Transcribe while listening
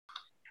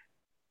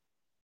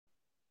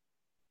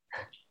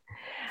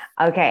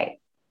Okay,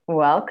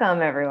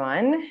 welcome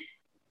everyone.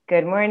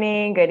 Good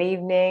morning, good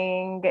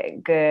evening,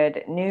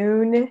 good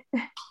noon,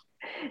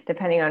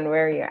 depending on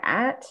where you're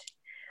at.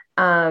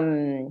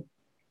 Um,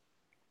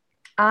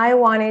 I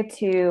wanted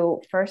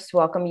to first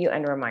welcome you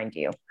and remind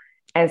you,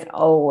 as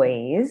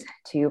always,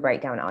 to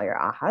write down all your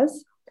ahas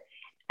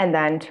and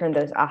then turn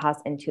those ahas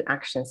into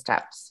action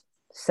steps.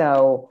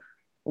 So,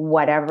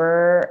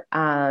 whatever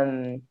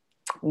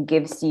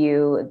gives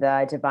you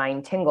the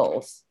divine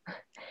tingles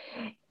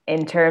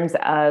in terms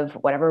of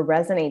whatever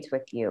resonates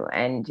with you.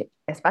 And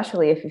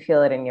especially if you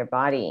feel it in your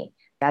body,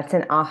 that's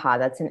an aha,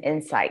 that's an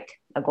insight,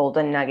 a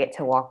golden nugget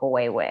to walk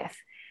away with.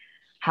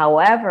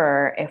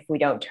 However, if we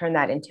don't turn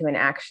that into an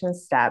action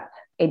step,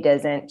 it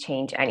doesn't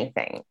change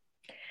anything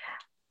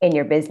in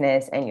your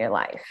business and your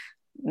life.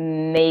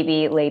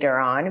 Maybe later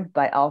on,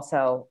 but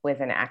also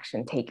with an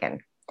action taken.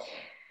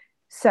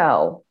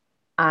 So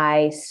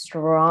I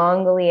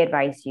strongly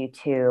advise you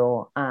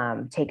to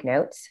take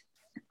notes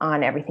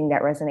on everything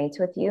that resonates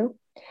with you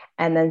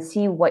and then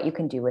see what you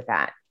can do with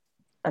that.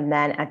 And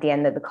then at the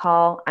end of the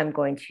call, I'm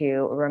going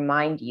to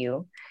remind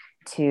you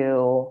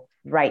to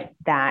write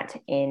that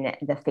in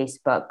the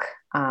Facebook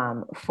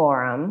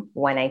forum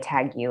when I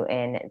tag you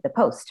in the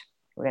post.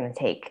 We're going to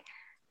take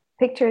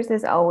pictures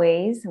as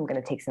always. I'm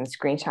going to take some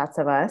screenshots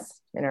of us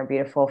in our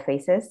beautiful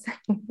faces,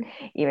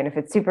 even if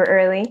it's super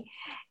early.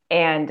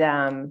 And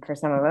for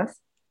some of us.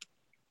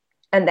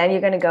 And then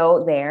you're going to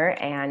go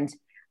there and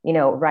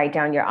write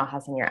down your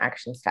ahas and your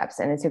action steps.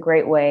 And it's a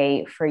great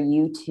way for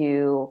you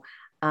to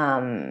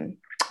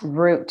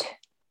root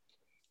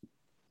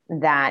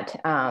that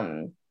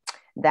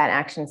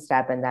action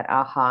step and that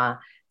aha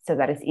so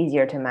that it's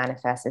easier to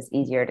manifest, it's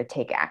easier to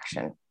take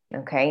action.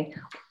 Okay.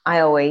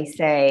 I always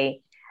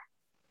say,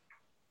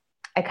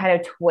 I kind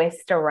of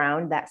twist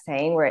around that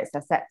saying where it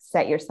says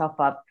set yourself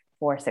up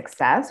for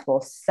success will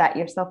set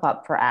yourself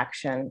up for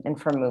action and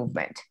for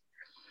movement.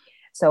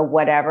 So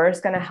whatever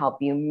is going to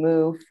help you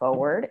move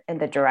forward in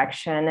the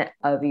direction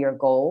of your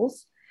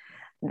goals,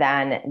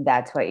 then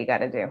that's what you got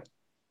to do.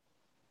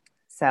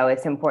 So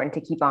it's important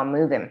to keep on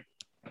moving.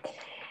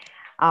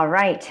 All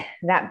right.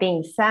 That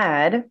being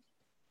said,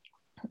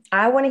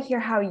 I want to hear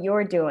how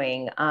you're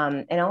doing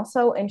and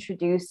also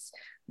introduce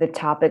the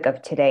topic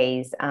of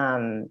today's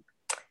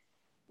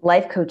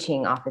life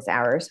coaching office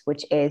hours,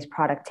 which is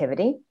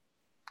productivity.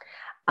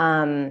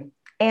 And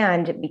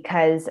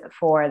because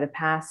for the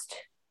past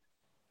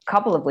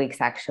couple of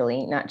weeks,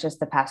 actually, not just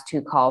the past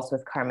 2 calls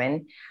with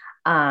Carmen,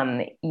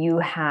 you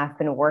have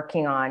been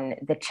working on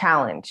the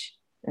challenge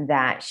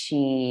that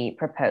she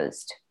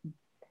proposed,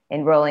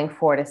 enrolling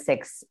 4 to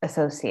 6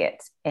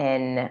 associates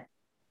in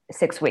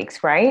 6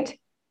 weeks, right?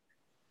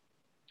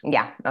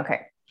 Yeah.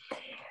 Okay.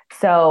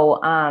 So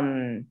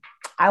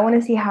I want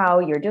to see how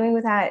you're doing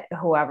with that.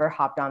 Whoever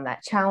hopped on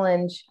that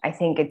challenge, I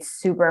think it's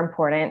super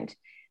important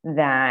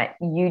that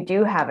you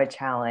do have a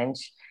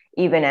challenge,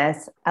 even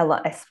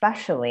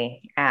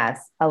especially as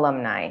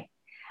alumni,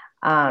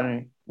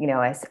 as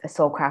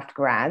Soulcraft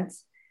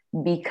grads,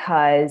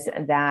 because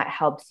that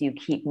helps you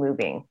keep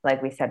moving.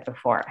 Like we said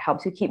before, it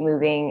helps you keep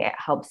moving. It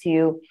helps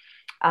you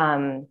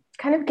kind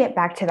of get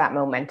back to that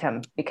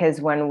momentum,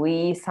 because when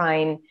we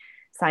sign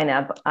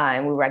up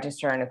and we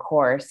register in a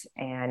course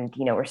and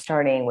we're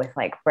starting with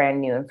like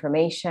brand new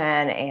information,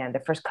 and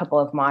the first couple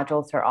of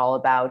modules are all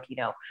about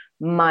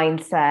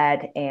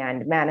mindset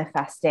and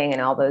manifesting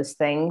and all those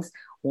things,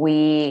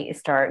 we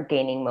start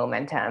gaining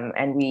momentum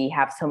and we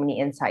have so many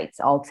insights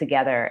all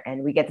together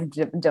and we get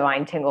the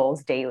divine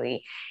tingles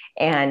daily.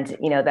 And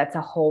that's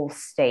a whole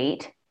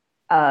state,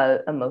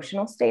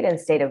 emotional state and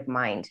state of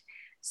mind.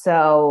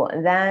 So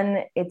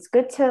then it's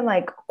good to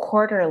like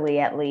quarterly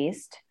at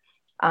least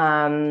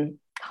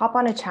hop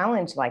on a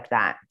challenge like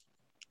that.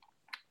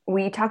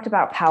 We talked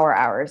about power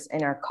hours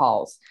in our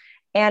calls,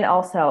 and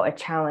also a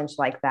challenge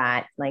like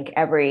that, like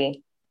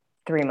every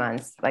 3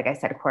 months, like I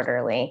said,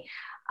 quarterly,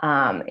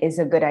 is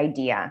a good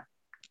idea.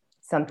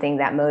 Something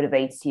that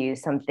motivates you,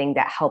 something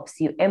that helps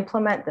you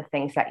implement the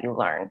things that you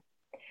learn.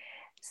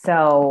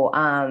 So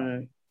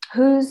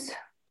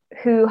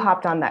who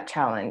hopped on that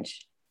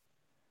challenge?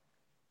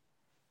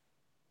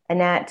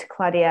 Annette,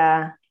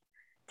 Claudia,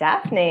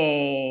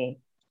 Daphne,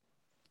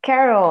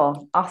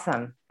 Carol.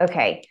 Awesome.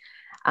 Okay.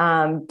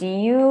 Do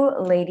you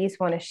ladies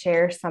want to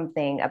share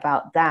something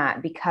about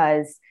that?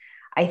 Because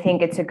I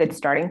think it's a good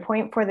starting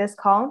point for this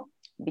call,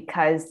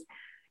 because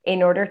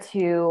in order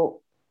to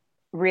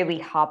really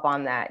hop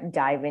on that,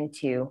 dive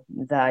into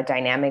the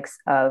dynamics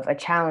of a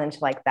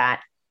challenge like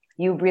that,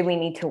 you really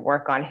need to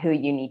work on who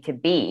you need to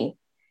be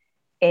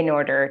in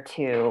order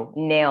to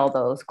nail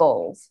those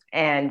goals.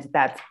 And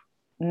that's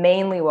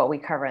mainly what we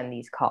cover in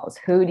these calls.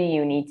 Who do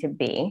you need to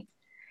be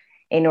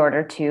in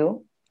order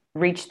to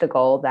reach the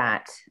goal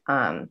that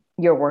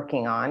you're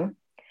working on?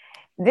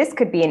 This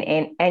could be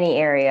in any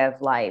area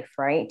of life,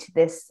 right?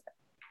 This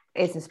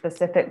is a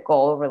specific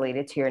goal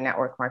related to your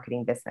network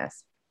marketing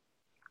business.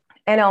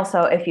 And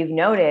also, if you've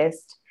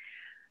noticed,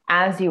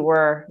 as you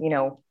were,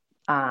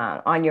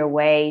 on your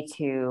way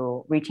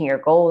to reaching your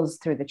goals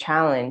through the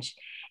challenge,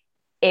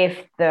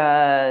 if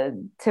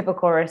the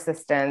typical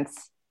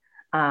resistance,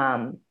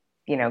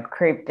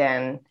 creeped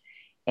in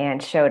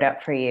and showed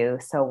up for you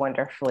so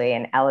wonderfully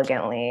and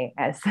elegantly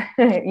as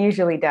it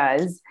usually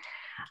does,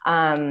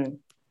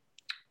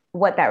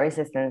 what that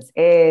resistance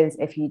is,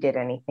 if you did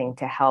anything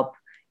to help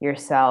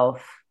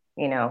yourself,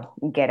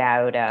 get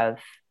out of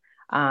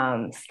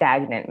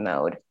stagnant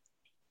mode.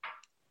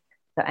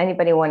 So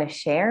anybody want to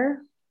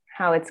share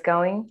how it's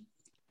going?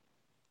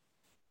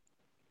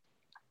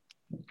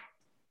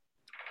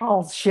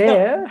 I'll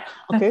share.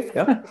 Yeah. Okay,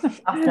 yeah.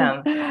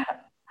 Awesome.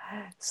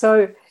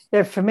 So,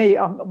 yeah, for me,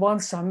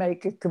 once I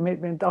make a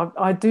commitment,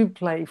 I do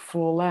play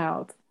full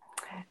out.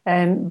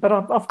 But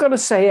I've got to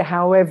say,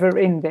 however,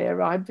 in there,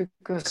 right?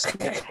 Because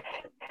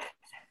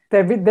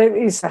there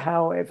is a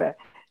however.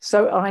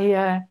 So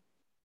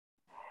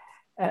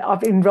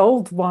I've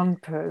enrolled one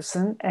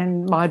person,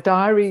 and my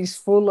diary is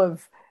full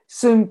of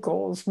Zoom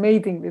calls,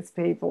 meeting with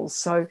people.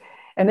 So,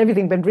 and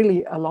everything went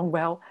really along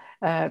well.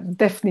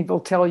 Daphne will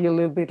tell you a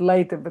little bit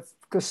later, but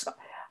because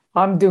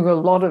I'm doing a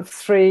lot of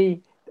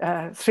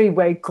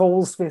three-way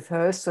calls with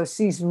her, so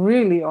she's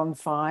really on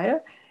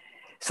fire.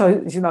 So,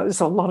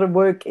 there's a lot of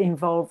work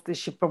involved,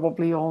 as you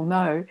probably all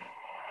know.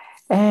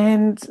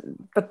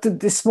 But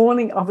this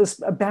morning I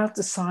was about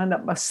to sign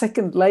up my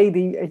second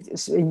lady, a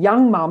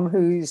young mum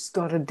who's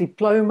got a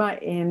diploma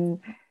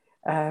in,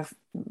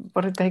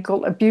 what did they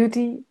call a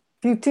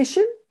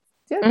beautician?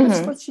 Yeah,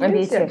 that's what she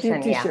is.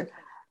 Beautician, beautician. yeah.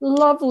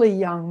 Lovely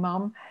young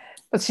mum,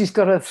 but she's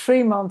got a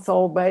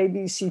 3-month-old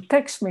baby. She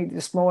texted me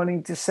this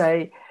morning to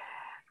say,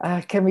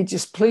 can we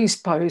just please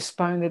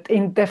postpone it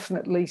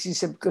indefinitely? She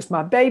said, because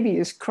my baby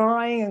is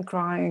crying and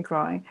crying and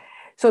crying.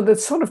 So that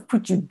sort of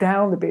put you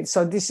down a bit.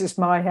 So this is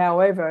my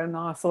however. And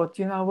I thought,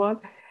 you know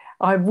what?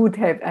 I would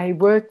have a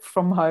work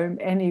from home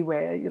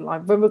anywhere,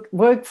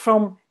 work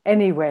from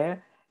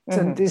anywhere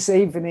to this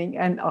evening.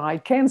 And I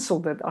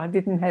cancelled it. I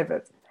didn't have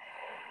it.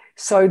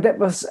 So that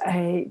was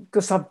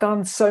because I've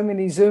done so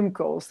many Zoom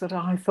calls that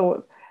I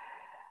thought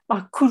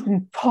I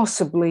couldn't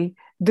possibly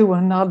do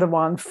another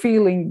one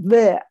feeling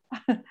there.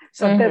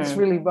 So that's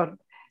really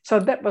so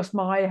that was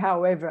my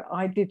however.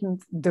 I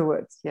didn't do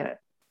it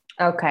yet.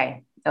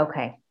 Okay.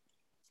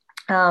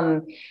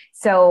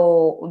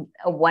 So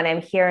what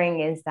I'm hearing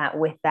is that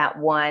with that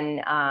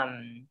one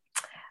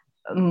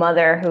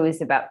mother who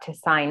is about to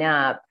sign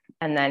up,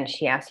 and then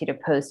she asked you to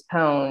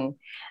postpone,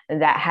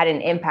 that had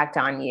an impact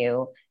on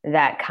you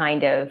that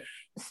kind of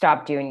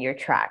stopped you in your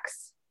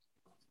tracks.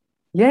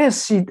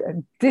 Yes,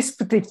 this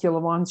particular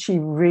one, she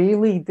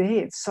really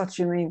did.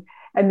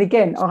 And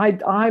again,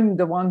 I'm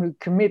the one who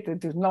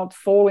committed to not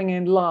falling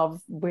in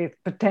love with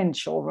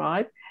potential,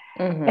 right?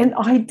 And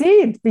I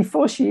did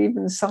before she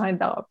even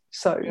signed up.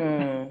 So,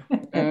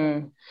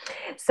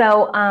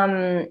 So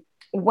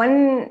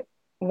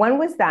when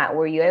was that?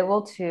 Were you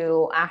able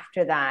to,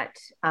 after that,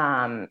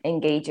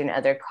 engage in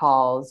other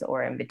calls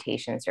or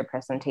invitations or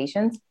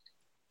presentations?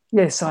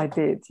 Yes, I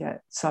did. Yeah.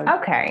 So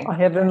okay, I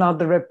had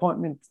another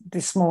appointment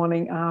this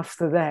morning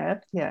after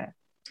that. Yeah.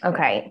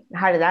 Okay.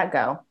 How did that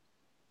go?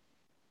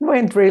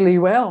 Went really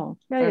well.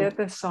 Yeah.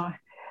 That's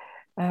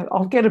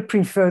I'll get a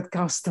preferred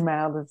customer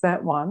out of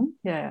that one.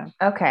 Yeah.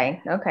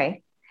 Okay.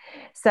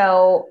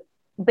 So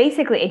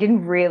basically, it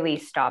didn't really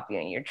stop you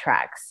in your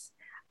tracks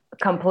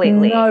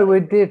completely. No,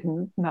 it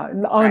didn't. No.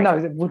 Oh, right. No,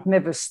 it would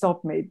never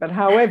stop me. But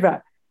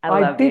however,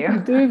 I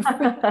didn't do.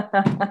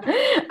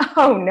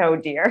 Oh, no,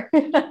 dear.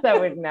 That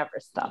would never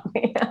stop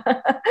me.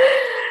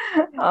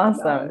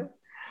 Awesome.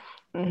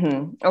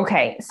 No.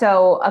 Okay.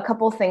 So a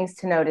couple things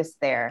to notice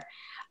there.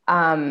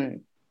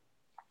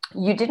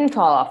 You didn't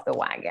fall off the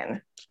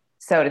wagon,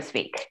 so to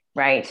speak,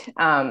 right?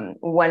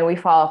 When we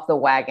fall off the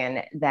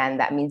wagon, then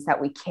that means that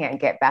we can't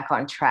get back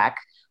on track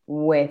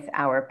with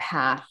our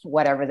path,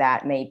 whatever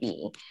that may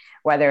be,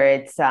 whether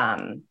it's,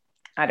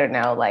 I don't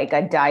know, like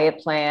a diet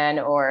plan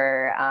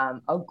or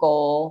a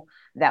goal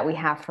that we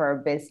have for our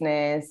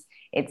business.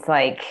 It's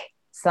like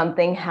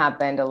something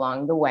happened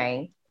along the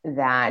way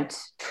that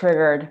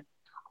triggered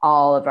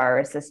all of our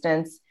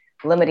resistance,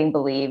 limiting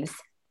beliefs,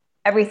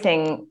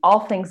 everything,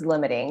 all things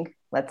limiting,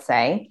 let's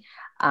say.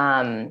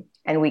 And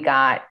we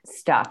got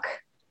stuck,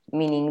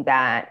 meaning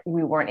that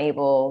we weren't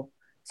able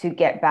to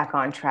get back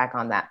on track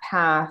on that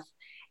path.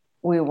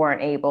 We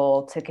weren't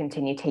able to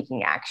continue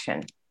taking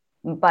action,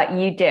 but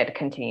you did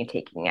continue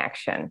taking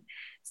action.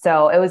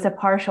 So it was a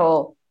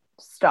partial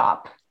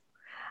stop,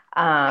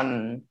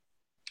 I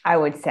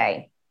would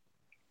say.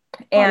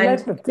 And I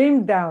let the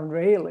team down,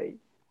 really.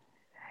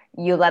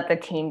 You let the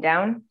team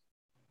down?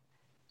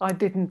 I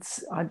didn't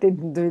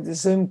do the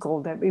Zoom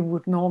call that we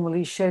would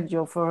normally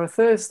schedule for a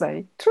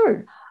Thursday.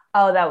 True.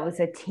 Oh, that was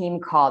a team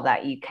call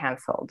that you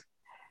canceled.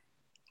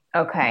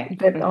 Okay.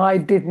 That I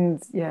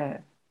didn't, yeah.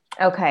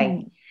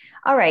 Okay.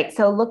 All right.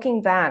 So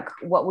looking back,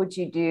 what would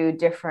you do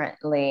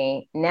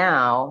differently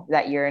now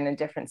that you're in a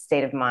different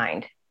state of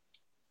mind?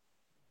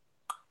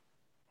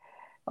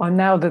 Oh,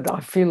 now that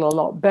I feel a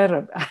lot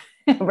better.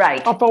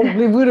 Right. I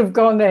probably would have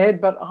gone ahead,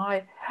 but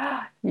I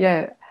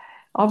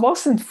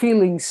wasn't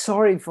feeling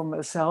sorry for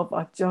myself.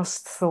 I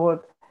just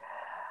thought,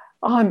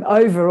 I'm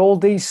over all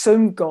these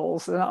Zoom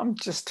calls, and I'm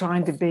just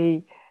trying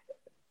to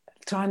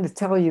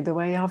tell you the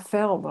way I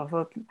felt. I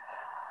thought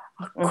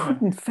I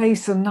couldn't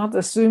face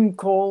another Zoom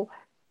call.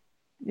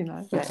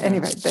 Yeah.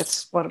 Anyway,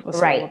 that's what it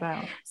was all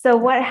about. So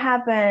what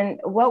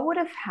happened? What would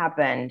have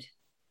happened?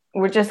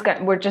 We're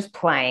just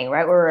playing,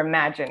 right? We're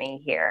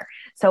imagining here.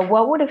 So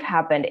what would have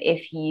happened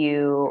if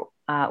you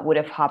would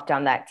have hopped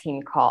on that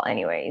team call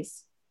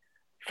anyways,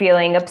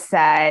 feeling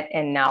upset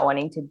and not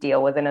wanting to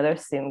deal with another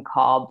Zoom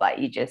call, but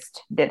you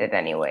just did it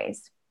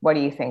anyways? What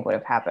do you think would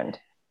have happened?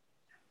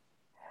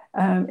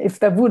 If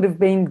there would have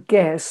been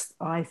guests,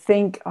 I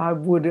think I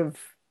would have,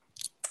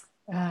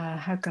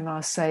 how can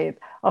I say it?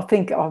 I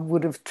think I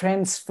would have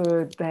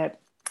transferred that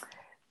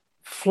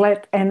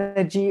flat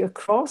energy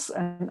across,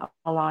 and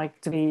I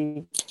like to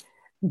be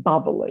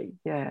bubbly.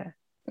 Yeah.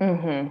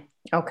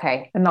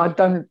 Okay. And I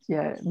don't,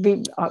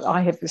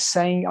 I have this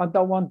saying, I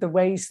don't want to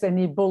waste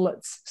any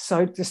bullets,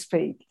 so to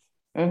speak.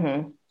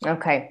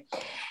 Okay.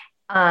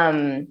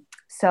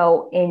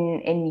 So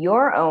in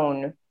your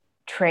own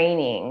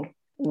training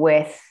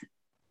with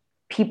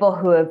people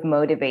who have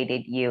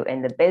motivated you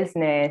in the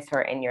business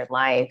or in your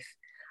life,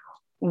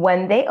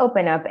 when they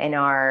open up and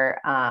are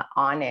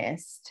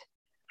honest,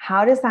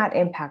 how does that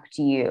impact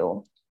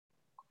you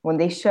when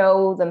they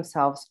show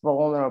themselves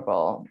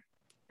vulnerable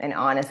and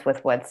honest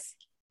with what's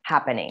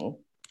happening?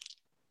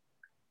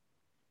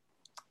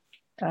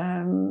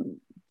 You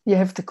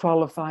have to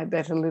qualify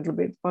that a little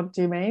bit. What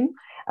do you mean?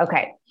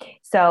 Okay.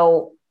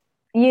 So,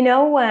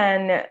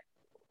 when,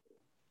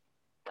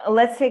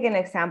 let's take an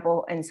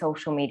example in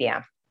social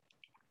media.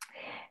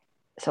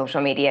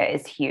 Social media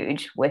is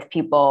huge with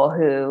people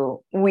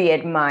who we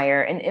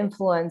admire and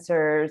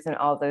influencers and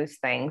all those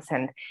things.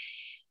 And,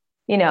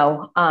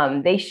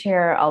 they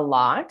share a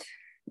lot.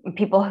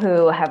 People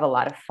who have a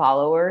lot of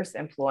followers,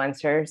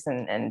 influencers,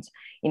 and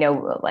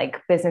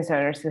like business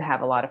owners who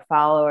have a lot of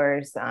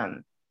followers.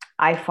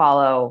 I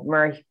follow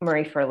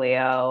Marie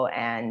Forleo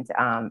and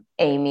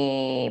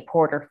Amy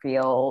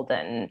Porterfield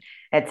and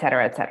et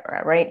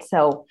cetera, right?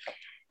 So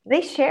they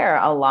share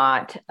a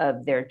lot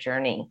of their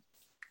journey.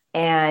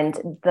 And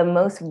the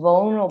most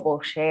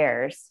vulnerable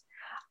shares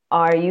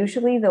are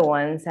usually the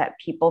ones that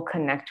people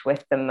connect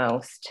with the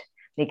most.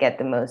 They get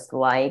the most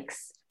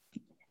likes,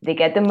 they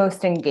get the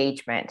most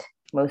engagement,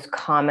 most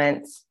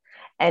comments,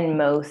 and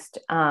most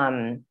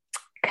human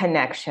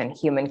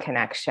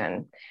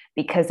connection,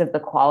 because of the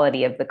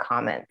quality of the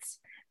comments.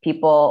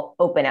 People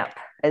open up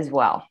as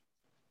well.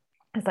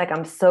 It's like,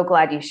 I'm so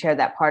glad you shared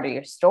that part of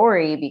your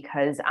story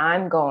because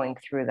I'm going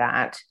through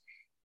that.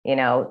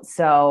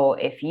 So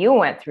if you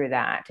went through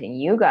that and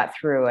you got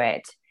through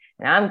it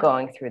and I'm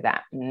going through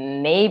that,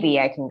 maybe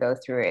I can go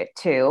through it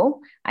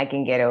too. I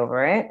can get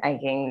over it. I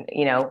can,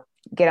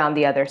 get on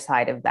the other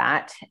side of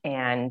that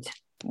and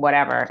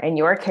whatever. In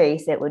your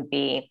case, it would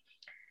be,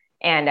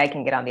 and I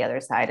can get on the other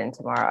side and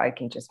tomorrow I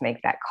can just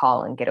make that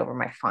call and get over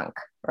my funk.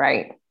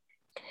 Right.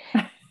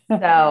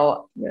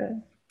 So,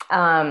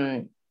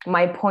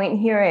 my point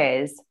here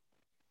is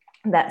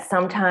that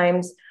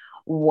sometimes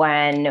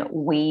when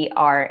we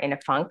are in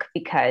a funk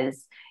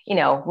because,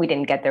 we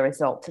didn't get the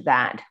result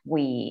that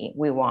we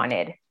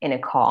wanted in a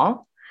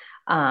call.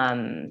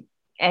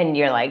 And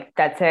you're like,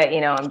 that's it,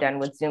 I'm done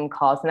with Zoom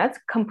calls. And that's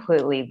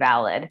completely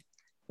valid.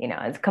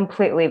 It's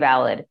completely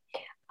valid.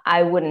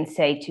 I wouldn't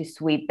say to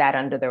sweep that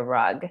under the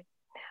rug,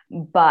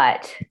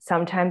 but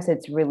sometimes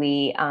it's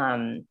really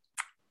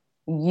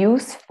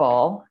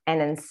useful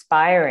and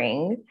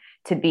inspiring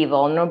to be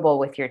vulnerable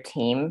with your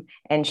team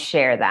and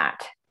share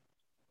that.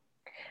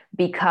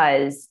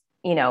 Because,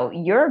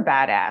 you're a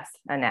badass,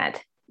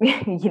 Annette.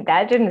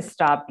 That didn't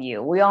stop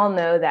you. We all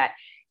know that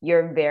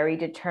you're very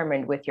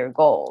determined with your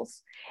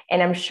goals.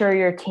 And I'm sure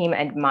your team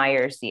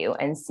admires you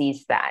and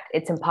sees that.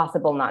 It's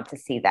impossible not to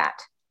see that,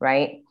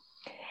 right?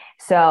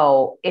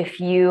 So if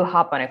you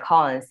hop on a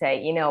call and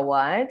say, you know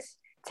what,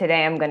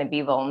 today I'm going to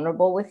be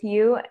vulnerable with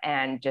you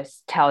and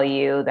just tell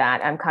you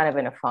that I'm kind of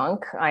in a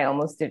funk. I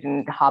almost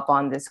didn't hop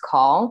on this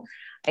call.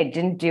 I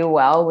didn't do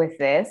well with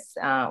this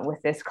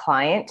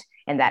client.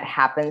 And that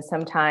happens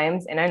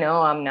sometimes. And I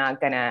know I'm not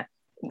going to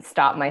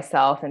stop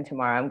myself. And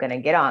tomorrow I'm going to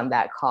get on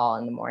that call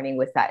in the morning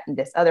with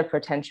this other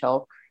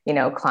potential,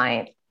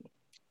 client.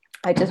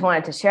 I just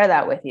wanted to share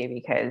that with you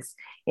because,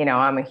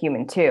 I'm a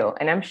human too.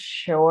 And I'm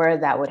sure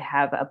that would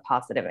have a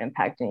positive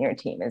impact in your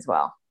team as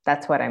well.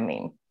 That's what I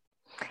mean.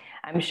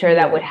 I'm sure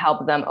that would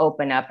help them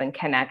open up and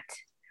connect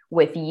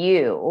with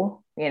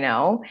you,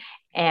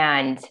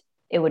 and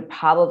it would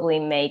probably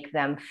make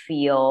them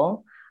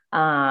feel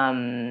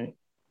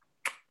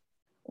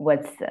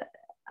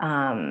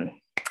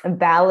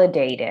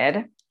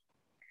validated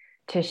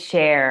to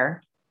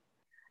share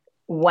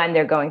when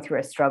they're going through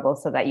a struggle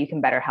so that you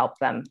can better help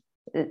them.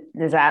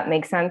 Does that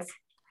make sense?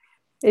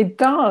 It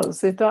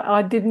does.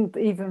 I didn't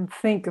even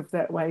think of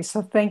that way.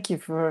 So thank you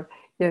for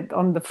it.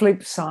 On the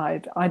flip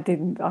side, I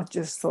didn't. I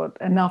just thought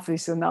enough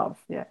is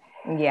enough. Yeah.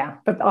 Yeah.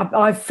 But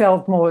I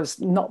felt more as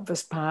not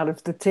as part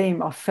of the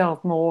team. I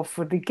felt more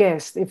for the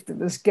guest. If there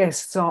was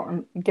guest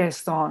on,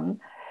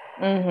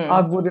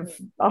 I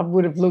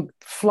would have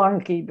looked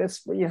flunky.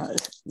 That's, not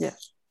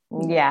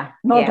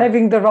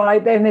having the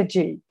right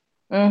energy.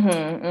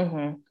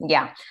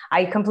 Yeah,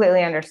 I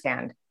completely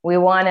understand. We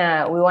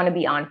wanna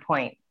be on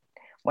point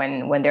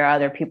when there are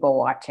other people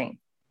watching,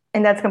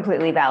 and that's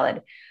completely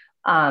valid.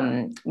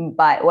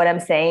 But what I'm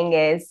saying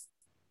is,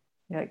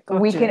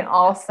 we can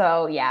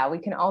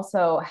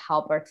also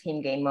help our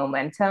team gain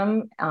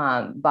momentum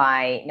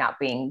by not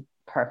being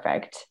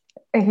perfect.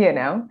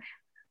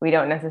 We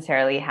don't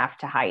necessarily have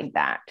to hide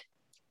that.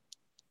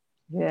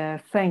 Yeah,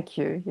 thank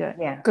you.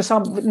 Yeah, because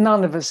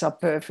none of us are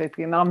perfect,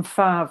 and I'm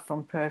far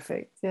from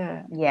perfect.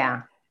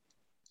 Yeah.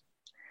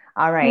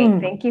 All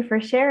right. Thank you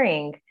for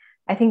sharing.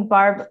 I think,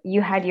 Barb,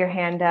 you had your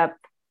hand up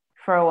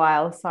for a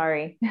while.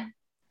 Sorry.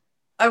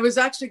 I was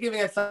actually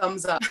giving a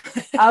thumbs up.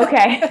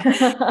 Okay.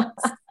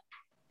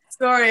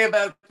 Sorry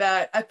about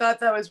that. I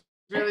thought that was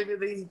really,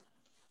 really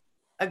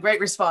a great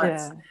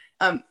response.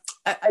 Yeah.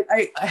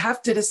 I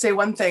have to just say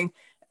one thing.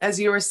 As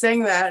you were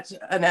saying that,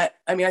 Annette,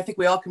 I mean, I think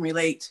we all can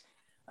relate.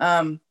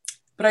 But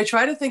I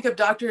try to think of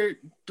Dr.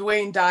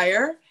 Dwayne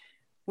Dyer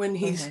when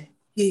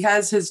he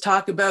has his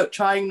talk about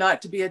trying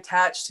not to be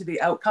attached to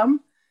the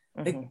outcome,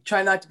 like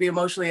try not to be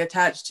emotionally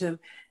attached to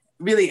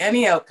really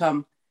any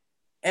outcome,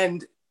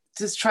 and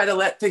just try to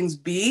let things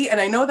be.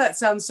 And I know that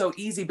sounds so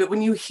easy, but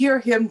when you hear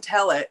him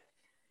tell it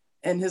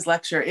in his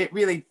lecture,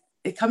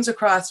 it comes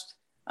across,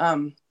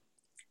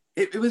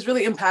 it was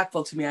really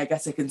impactful to me, I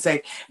guess I can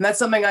say. And that's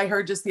something I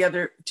heard just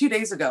 2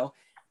 days ago.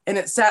 And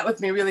it sat with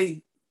me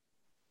really,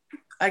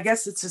 I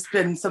guess it's just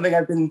been something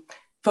I've been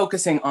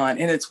focusing on,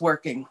 and it's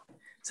working.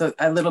 So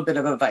a little bit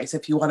of advice,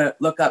 if you want to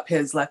look up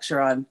his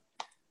lecture on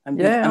I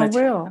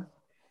will.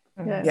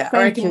 Yeah,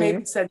 or I can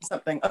maybe send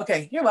something.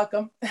 Okay, you're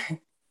welcome.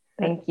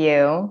 Thank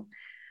you.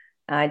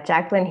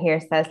 Jacqueline here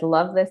says,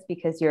 love this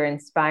because you're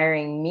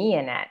inspiring me,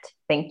 Annette.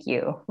 Thank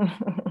you.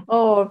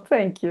 Oh,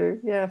 thank you.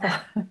 Yeah.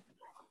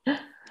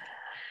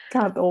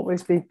 Can't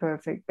always be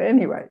perfect, but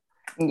anyway.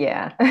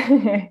 Yeah.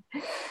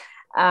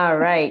 All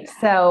right.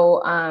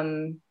 So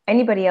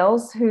anybody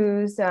else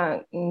who's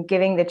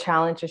giving the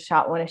challenge a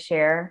shot want to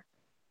share?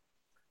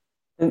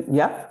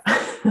 Yeah.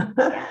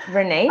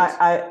 Renee?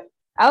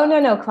 Oh,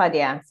 no,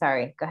 Claudia.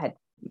 Sorry. Go ahead.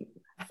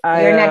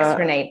 You're next,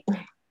 Renee.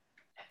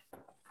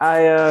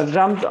 I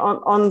jumped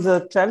on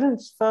the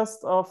challenge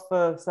 1st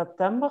of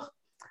September,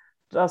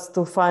 just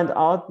to find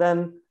out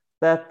then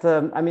that,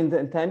 the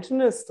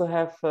intention is to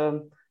have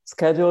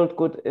scheduled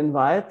good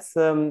invites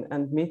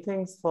and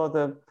meetings for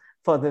the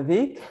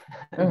week.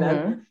 And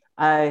then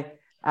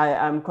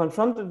I'm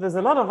confronted with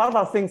a lot of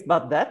other things,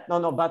 but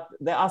but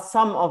there are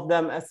some of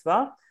them as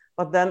well.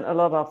 But then a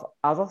lot of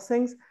other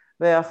things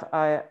where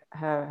I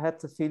had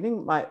the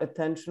feeling my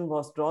attention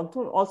was drawn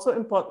to, also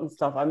important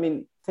stuff. I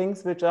mean,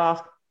 things which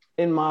are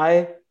in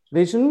my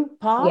vision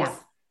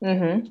path,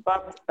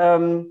 but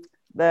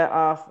they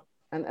are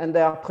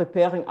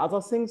preparing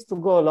other things to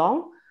go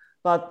along,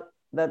 but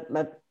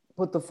that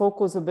put the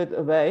focus a bit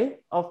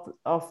away of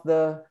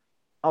the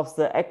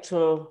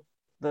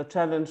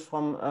challenge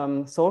from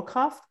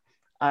Soulcraft.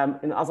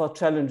 In other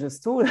challenges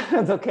too.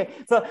 Okay,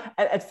 so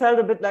it felt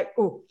a bit like,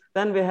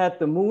 then we had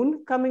the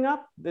moon coming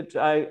up, which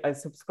I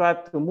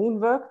subscribed to moon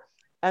work,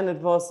 and it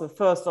was the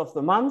 1st of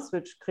the month,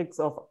 which kicks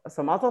off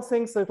some other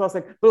things. So it was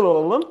like,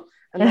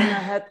 and then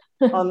I had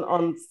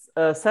on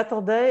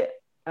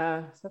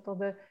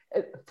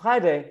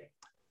Friday,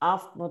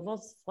 what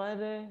was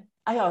Friday?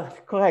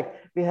 Correct.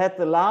 We had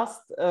the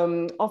last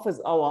office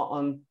hour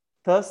on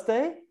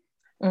Thursday,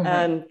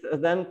 and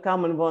then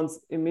Carmen wants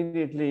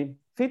immediately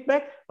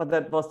feedback, but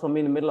that was for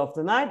me in the middle of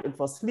the night. It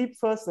was sleep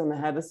first, and I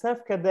had a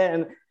self-care day,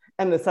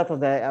 and the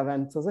Saturday I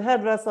went to the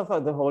hairdresser for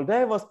the whole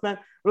day was planned,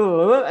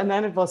 and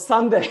then it was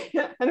Sunday,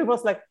 and it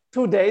was like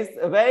 2 days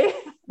away.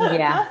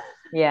 Yeah.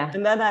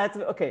 And then I had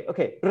to, okay.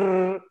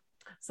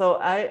 So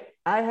I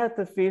had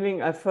the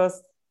feeling I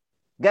first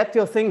get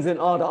your things in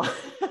order.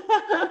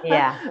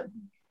 Yeah.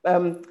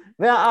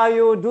 Where are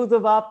you? Do the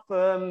WAP,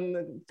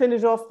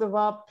 finish off the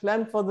WAP,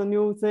 plan for the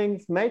new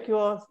things, make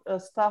your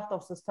start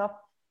of the stuff.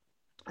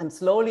 And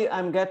slowly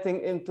I'm getting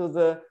into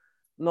the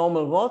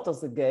normal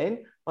waters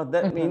again. But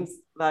that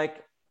means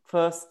like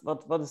first,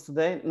 what is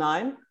today?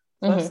 9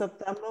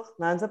 September.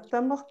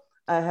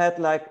 I had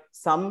like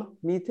some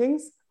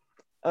meetings,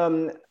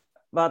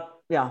 but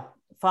yeah,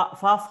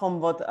 far from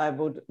what I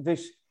would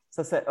wish.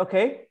 So I said,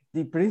 okay,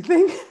 deep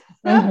breathing.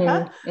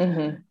 I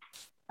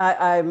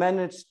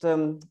managed,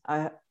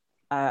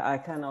 I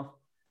kind of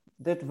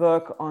did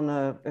work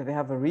on we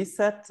have a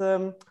reset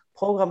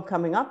program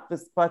coming up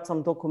with quite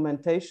some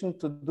documentation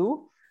to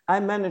do. I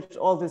managed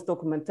all this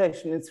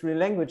documentation in 3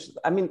 languages.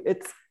 I mean,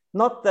 it's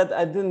not that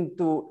I didn't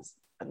do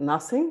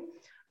nothing,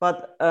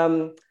 but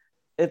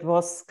it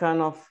was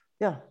kind of,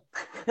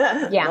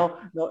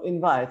 no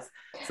invites.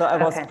 So I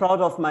was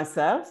proud of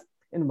myself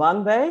in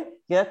one way,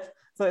 yet.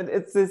 So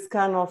it's this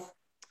kind of,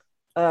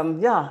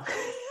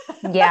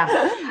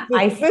 Yeah,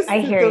 I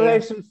hear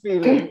you.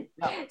 Feeling.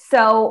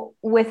 So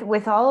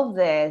with all of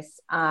this,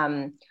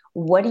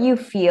 what do you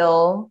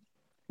feel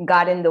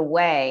got in the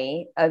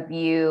way of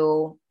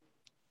you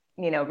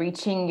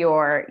reaching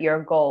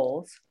your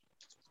goals?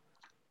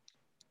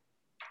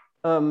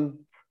 In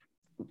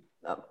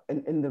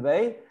the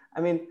way,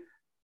 I mean,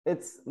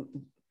 it's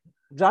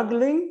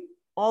juggling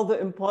all the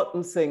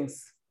important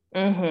things.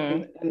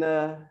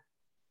 For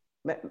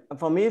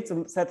me, it's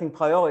setting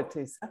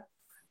priorities.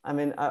 I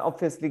mean, I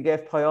obviously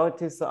gave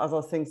priorities to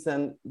other things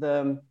than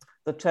the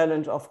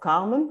challenge of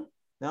Carmen.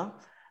 Yeah.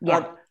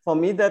 But for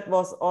me, that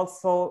was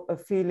also a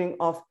feeling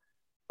of,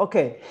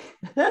 okay,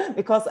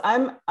 because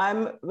I'm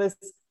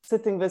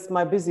sitting with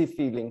my busy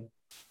feeling.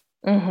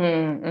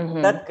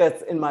 That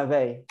gets in my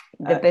way.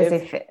 The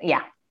busy,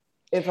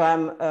 If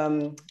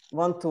I'm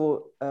want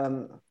to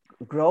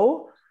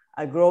grow,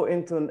 I grow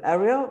into an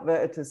area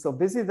where it is so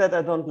busy that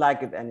I don't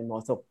like it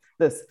anymore. So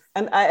this,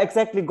 and I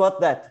exactly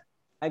got that.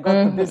 I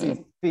got the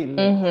busy feeling.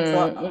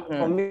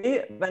 For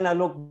me, when I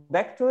look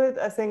back to it,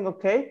 I think,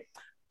 okay,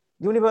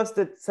 universe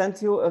did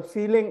send you a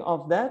feeling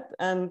of that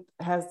and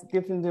has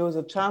given you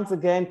the chance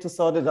again to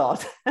sort it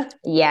out.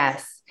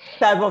 Yes.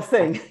 Type of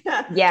thing.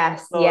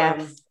 Yes.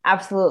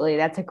 Absolutely.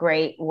 That's a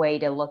great way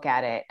to look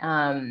at it.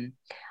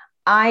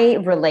 I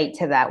relate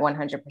to that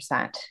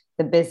 100%.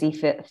 The busy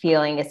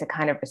feeling is a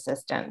kind of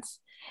resistance.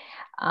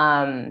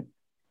 And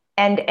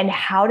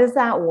how does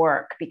that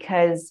work?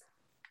 Because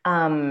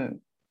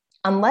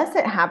unless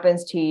it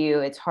happens to you,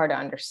 it's hard to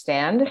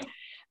understand,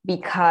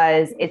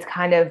 because it's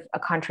kind of a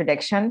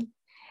contradiction.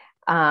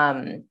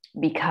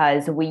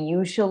 Because we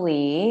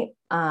usually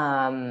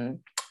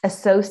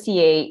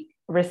associate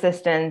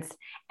resistance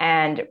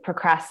and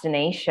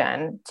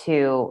procrastination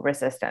to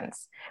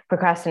resistance.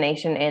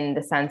 Procrastination in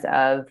the sense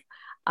of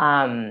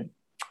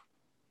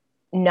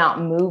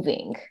not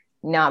moving,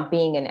 not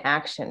being in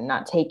action,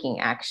 not taking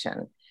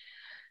action.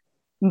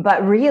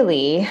 But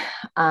really,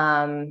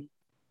 the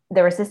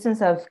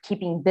resistance of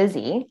keeping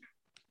busy,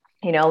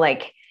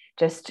 like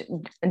just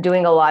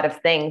doing a lot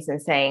of things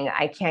and saying,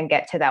 I can't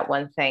get to that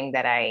one thing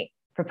that I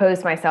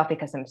proposed myself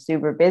because I'm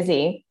super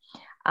busy.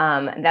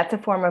 That's a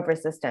form of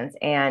resistance.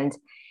 And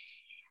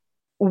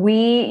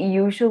we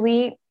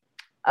usually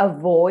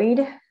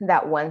avoid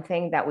that one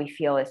thing that we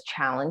feel is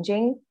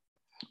challenging,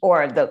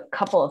 or the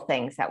couple of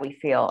things that we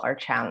feel are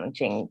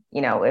challenging.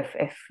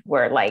 If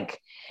we're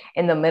like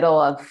in the middle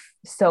of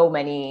so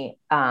many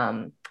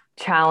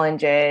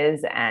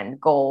challenges and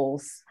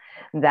goals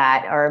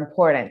that are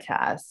important to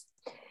us,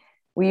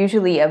 we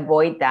usually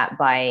avoid that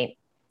by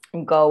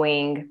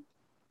going,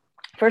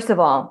 first of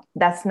all,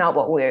 that's not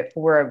what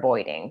we're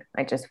avoiding.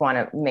 I just want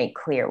to make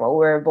clear, what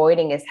we're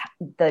avoiding is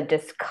the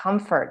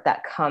discomfort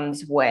that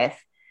comes with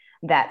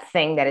that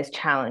thing that is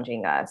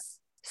challenging us.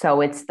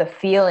 So it's the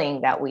feeling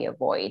that we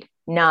avoid,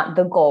 not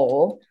the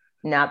goal,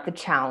 not the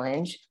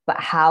challenge, but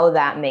how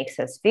that makes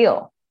us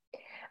feel.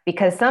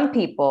 Because some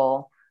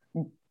people,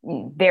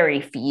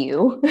 very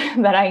few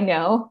that I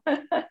know,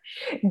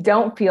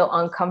 don't feel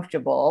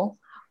uncomfortable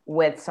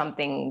with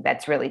something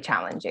that's really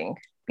challenging,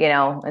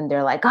 and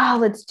they're like, oh,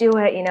 let's do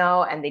it,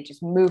 and they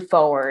just move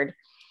forward.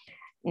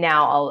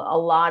 Now, a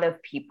lot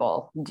of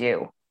people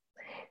do.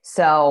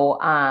 So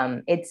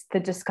it's the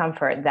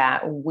discomfort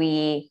that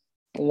we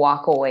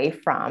walk away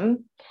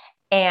from.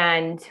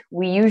 And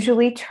we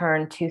usually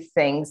turn to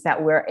things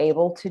that we're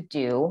able to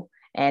do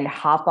and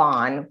hop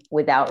on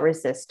without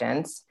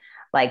resistance,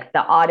 like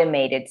the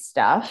automated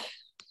stuff,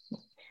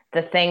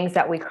 the things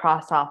that we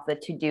cross off the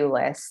to-do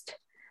list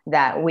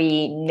that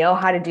we know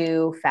how to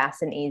do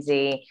fast and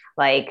easy.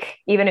 Like,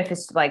 even if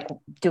it's like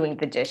doing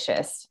the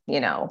dishes,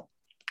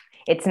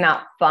 it's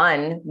not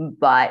fun,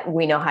 but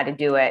we know how to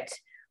do it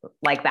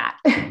like that.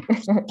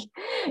 It's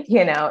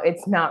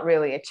not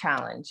really a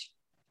challenge.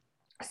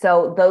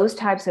 So those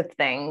types of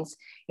things,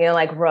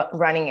 like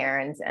running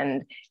errands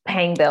and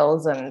paying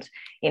bills and,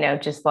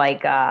 just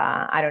like,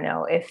 I don't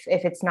know, if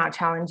it's not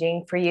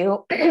challenging for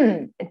you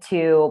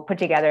to put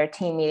together a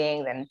team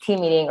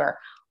meeting or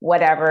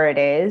whatever it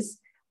is,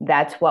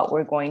 that's what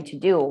we're going to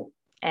do.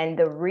 And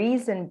the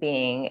reason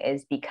being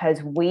is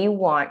because we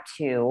want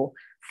to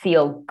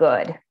feel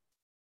good.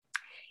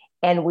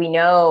 And we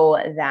know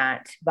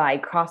that by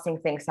crossing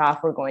things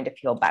off, we're going to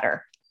feel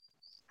better,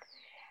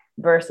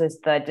 versus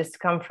the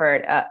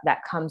discomfort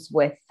that comes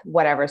with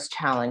whatever's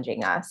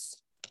challenging us.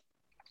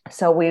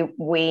 So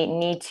we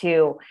need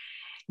to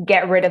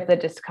get rid of the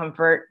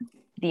discomfort,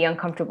 the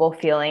uncomfortable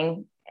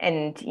feeling,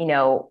 and,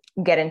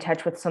 get in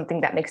touch with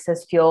something that makes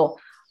us feel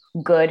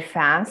good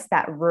fast,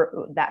 that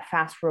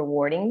fast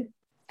rewarding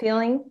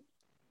feeling.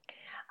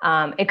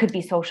 It could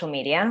be social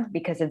media,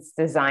 because it's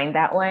designed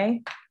that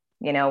way.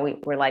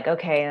 We're like,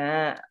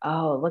 okay,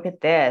 oh, look at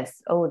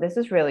this. Oh, this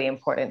is really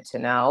important to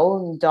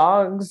know.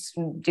 Dogs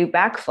do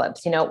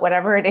backflips,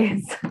 whatever it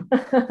is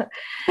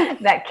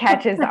that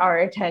catches our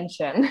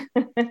attention.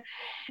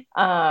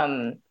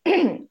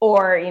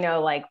 Or,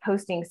 like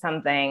posting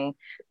something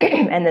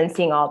and then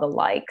seeing all the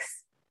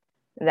likes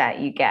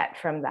that you get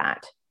from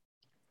that.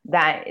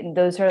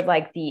 Those are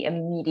like the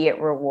immediate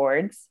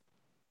rewards.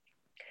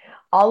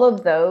 All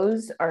of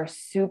those are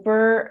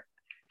super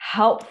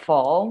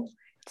helpful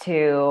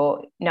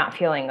to not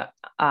feeling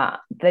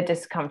the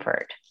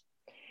discomfort.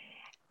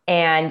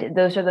 And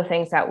those are the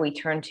things that we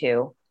turn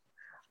to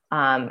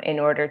in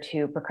order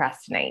to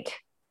procrastinate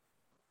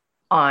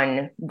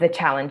on the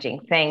challenging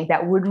thing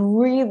that would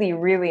really,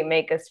 really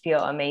make us feel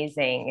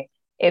amazing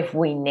if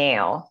we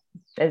nail.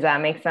 Does that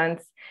make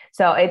sense?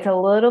 So it's a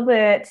little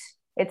bit,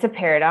 it's a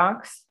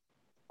paradox.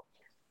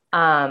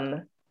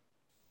 And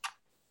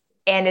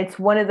it's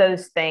one of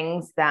those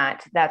things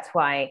that's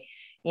why,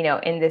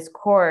 in this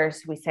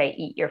course, we say,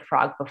 eat your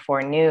frog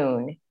before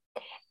noon.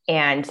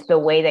 And the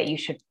way that you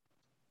should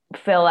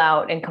fill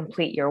out and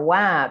complete your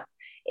WAP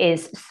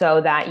is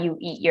so that you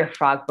eat your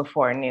frog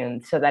before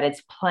noon, so that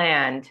it's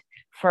planned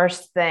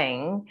first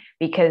thing,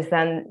 because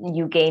then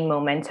you gain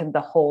momentum the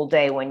whole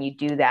day when you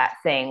do that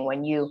thing,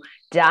 when you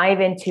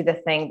dive into the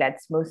thing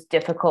that's most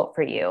difficult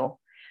for you,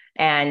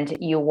 and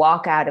you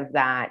walk out of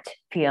that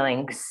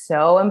feeling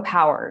so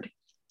empowered,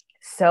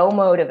 so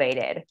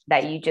motivated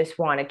that you just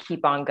want to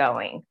keep on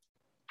going.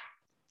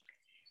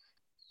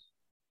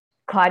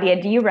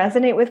 Claudia, do you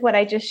resonate with what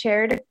I just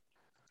shared?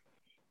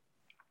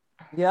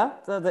 Yeah,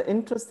 the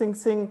interesting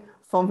thing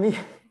for me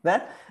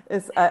that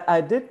is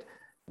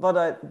what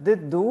I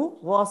did do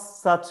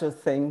was such a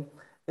thing.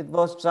 It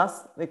was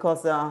just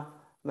because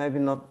maybe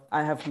not,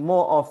 I have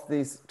more of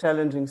these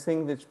challenging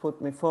things which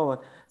put me forward.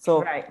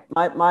 So right.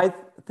 my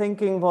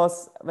thinking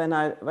was when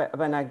I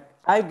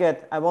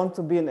want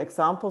to be an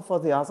example for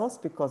the others,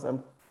 because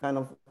I'm kind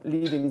of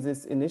leading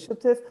this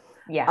initiative.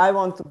 Yeah. I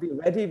want to be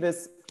ready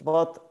with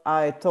what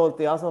I told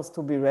the others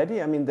to be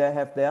ready. I mean, they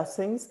have their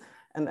things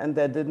and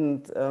they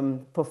didn't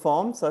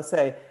perform. So I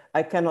say,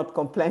 I cannot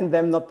complain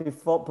them not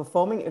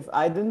performing if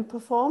I didn't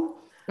perform.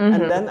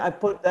 And then I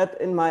put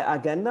that in my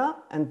agenda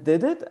and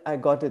did it. I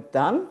got it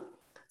done.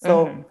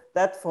 So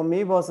that for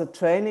me was a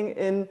training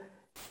in,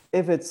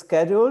 if it's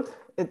scheduled,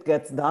 it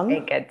gets done.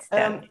 It gets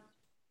done.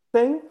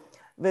 Thing,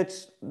 which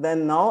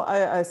then now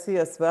I see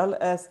as well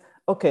as,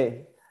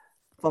 okay,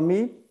 for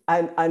me,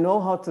 I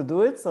know how to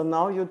do it. So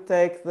now you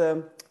take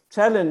the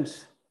challenge,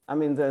 I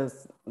mean, the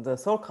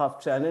Soulcraft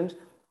challenge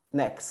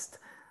next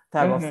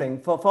type of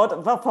thing. For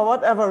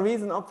whatever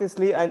reason,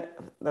 obviously,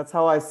 that's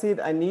how I see it.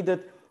 I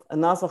needed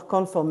another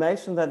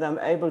confirmation that I'm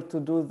able to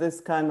do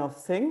this kind of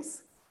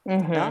things.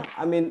 Yeah?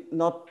 I mean,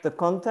 not the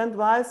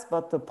content-wise,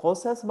 but the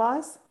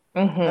process-wise.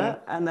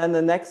 And then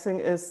the next thing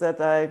is that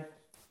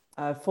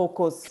I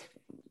focus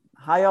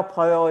higher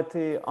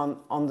priority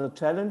on the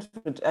challenge,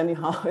 which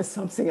anyhow is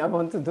something I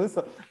want to do.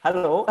 So,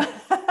 hello.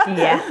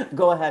 Yeah.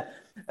 Go ahead.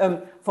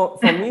 For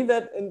me,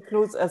 that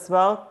includes as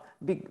well,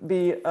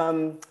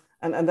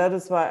 and that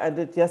is why I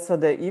did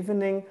yesterday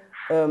evening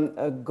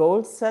a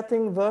goal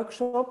setting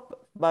workshop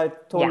by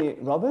Tony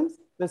Robbins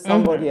with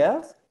somebody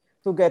else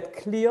to get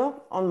clear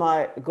on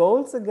my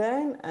goals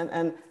again,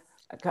 and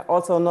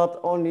also not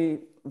only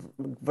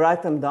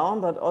write them down,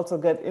 but also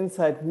get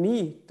inside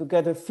me to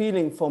get a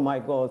feeling for my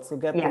goals, to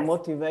get the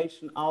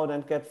motivation out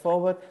and get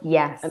forward.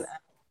 Yes. And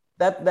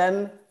that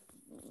then,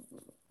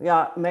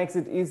 makes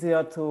it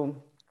easier to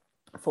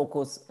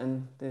focus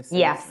in this.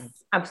 Yes,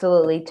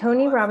 absolutely.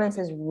 Tony Robbins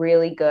is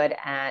really good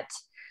at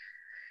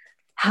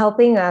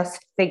helping us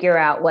figure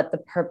out what the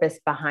purpose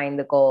behind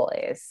the goal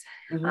is,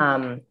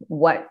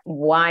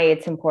 why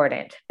it's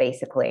important,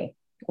 basically,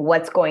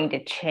 what's going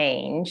to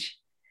change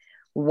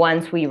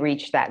once we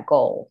reach that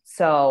goal.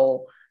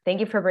 So thank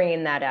you for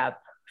bringing that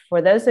up.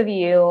 For those of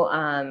you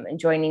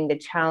joining the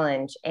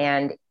challenge,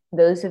 and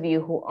those of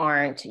you who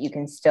aren't, you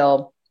can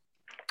still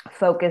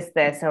focus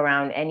this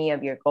around any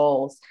of your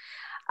goals.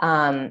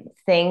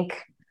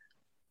 Think,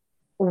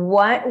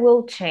 what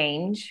will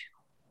change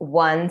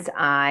once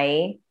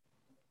I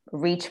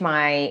reach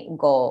my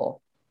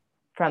goal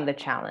from the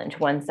challenge,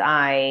 once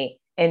I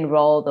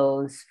enroll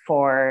those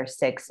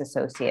 4-6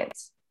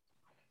 associates?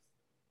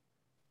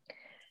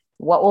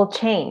 What will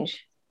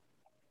change?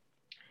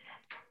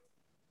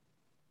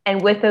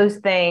 And with those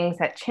things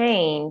that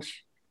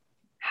change,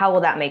 how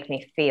will that make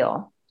me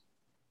feel?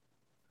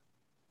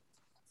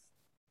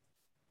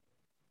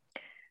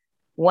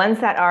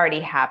 Once that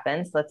already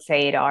happens, let's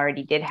say it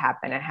already did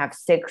happen, I have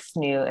 6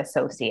 new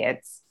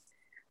associates.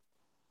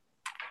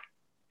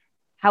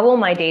 How will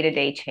my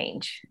day-to-day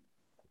change?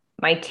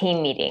 My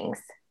team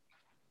meetings,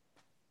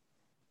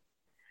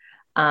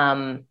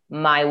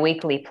 my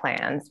weekly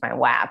plans, my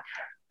WAP,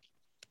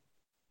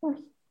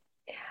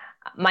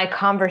 my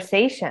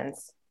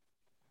conversations,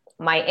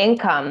 my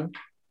income,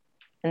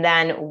 and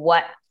then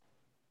what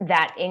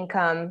that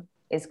income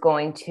is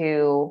going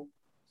to,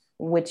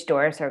 which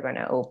doors are going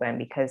to open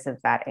because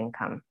of that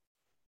income.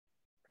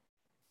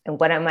 And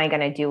what am I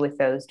going to do with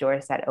those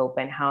doors that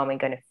open? How am I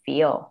going to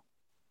feel?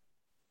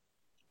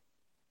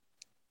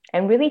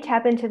 And really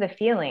tap into the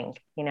feeling,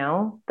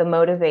 the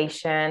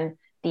motivation,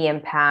 the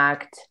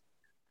impact,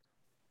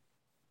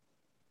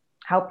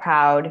 how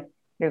proud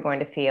you're going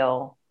to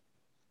feel.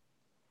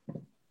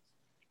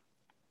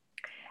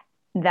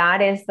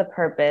 That is the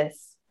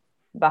purpose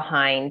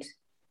behind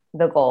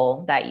the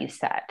goal that you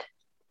set.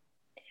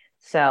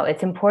 So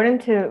it's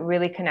important to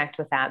really connect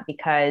with that,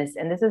 because,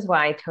 and this is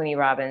why Tony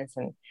Robbins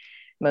and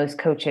most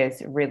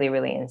coaches really,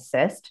 really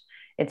insist,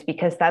 it's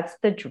because that's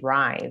the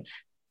drive.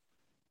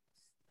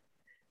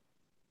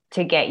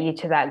 to get you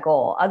to that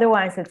goal.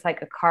 Otherwise, it's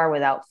like a car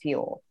without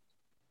fuel.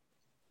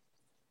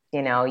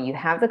 You know, you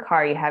have the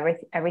car, you have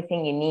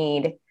everything you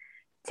need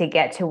to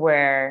get to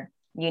where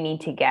you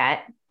need to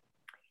get.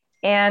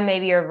 And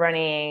maybe you're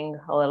running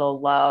a little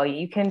low.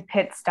 You can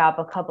pit stop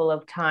a couple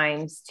of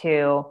times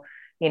to,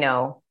 you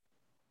know,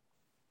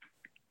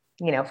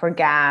 for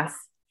gas.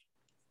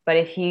 But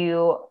if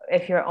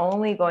you're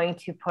only going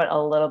to put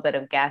a little bit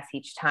of gas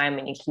each time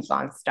and you keep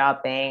on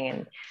stopping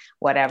and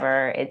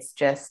whatever, it's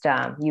just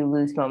you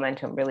lose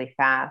momentum really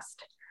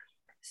fast.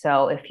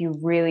 So if you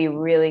really,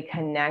 really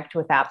connect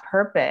with that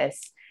purpose,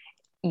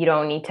 you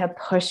don't need to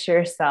push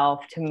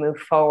yourself to move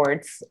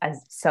forwards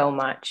as so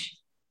much.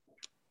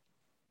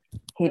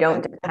 You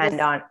don't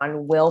depend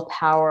on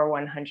willpower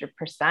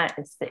 100%.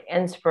 It's the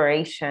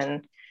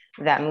inspiration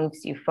that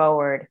moves you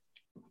forward.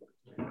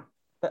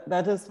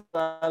 That is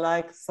what I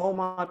like so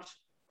much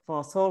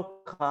for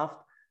Soulcraft,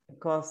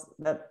 because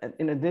that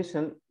in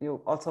addition,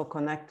 you also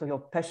connect to your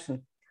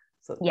passion.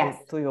 So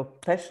yes. to your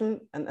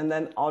passion, and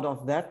then out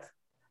of that,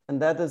 and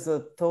that is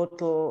a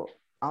total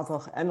other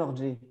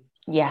energy.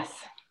 Yes.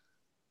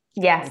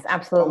 Yes,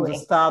 absolutely. From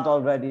the start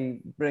already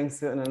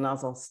brings you in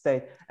another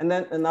state. And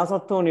then another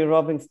Tony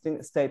Robbins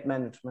thing, state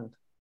management.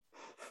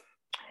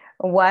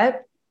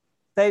 What?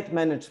 State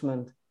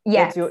management.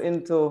 Yes. Get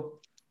you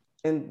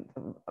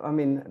I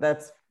mean,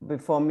 that's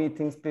before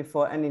meetings,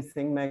 before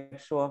anything, make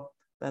sure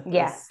that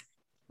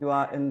you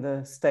are in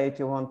the state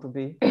you want to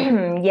be.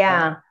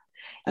 Yeah.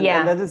 And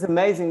that is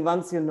amazing.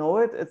 Once you know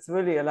it, it's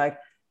really like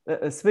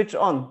a switch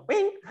on.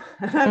 Bing!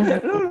 I'm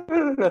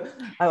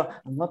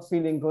not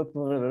feeling good.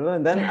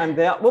 And then I'm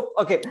there. Whoop,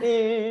 okay.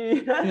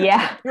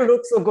 Yeah. You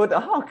look so good.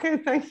 Oh, okay,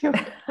 thank you.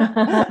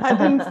 I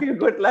didn't feel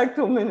good like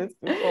 2 minutes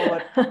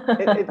before,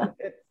 but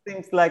it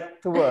seems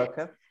like to work.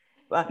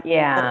 Huh?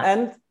 Yeah.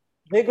 And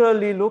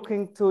regularly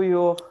looking to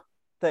your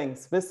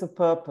things with a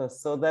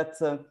purpose. So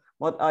that's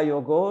what are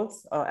your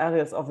goals or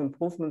areas of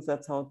improvements?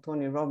 That's how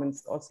Tony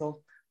Robbins also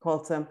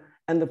calls them.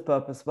 And the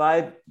purpose.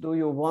 Why do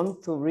you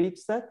want to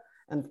reach that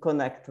and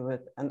connect to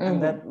it?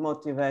 And that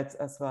motivates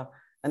as well.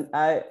 And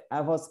I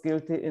was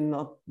guilty in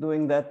not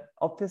doing that,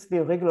 obviously,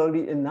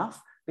 regularly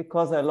enough,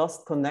 because I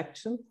lost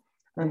connection.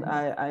 And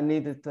I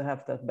needed to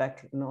have that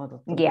back in order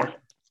to get.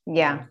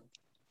 Yeah.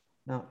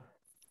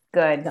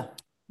 Good. Yeah.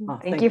 Oh,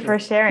 thank you for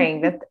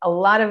sharing. That's a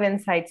lot of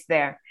insights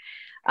there.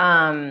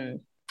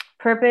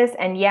 Purpose.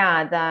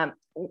 And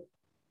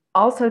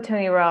also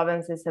Tony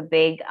Robbins is a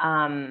big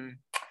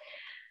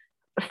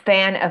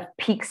fan of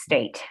peak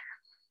state,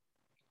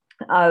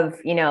 of,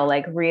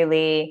 like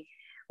really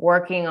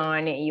working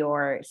on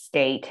your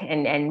state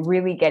and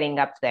really getting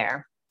up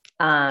there.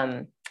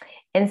 And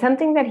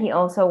something that he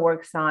also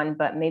works on,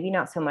 but maybe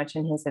not so much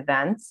in his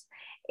events,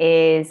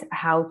 is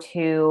how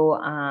to,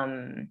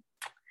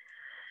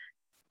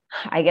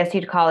 I guess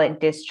you'd call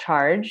it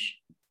discharge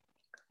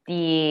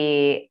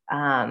the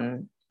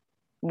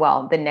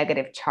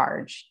negative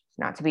charge,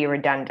 not to be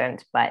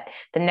redundant, but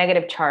the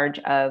negative charge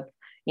of,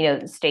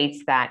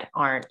 states that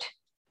aren't,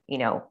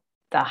 the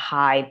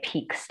high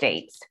peak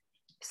states.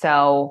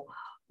 So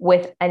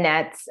with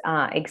Annette's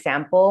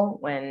example,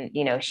 when,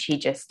 she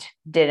just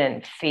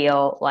didn't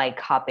feel like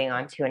hopping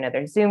onto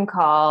another Zoom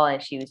call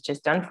and she was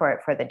just done for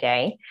it for the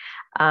day,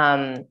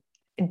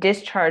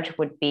 discharge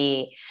would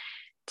be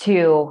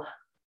to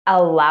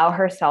allow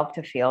herself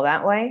to feel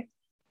that way,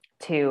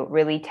 to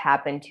really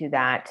tap into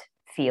that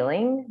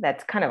feeling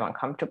that's kind of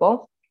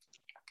uncomfortable,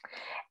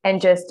 and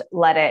just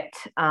let it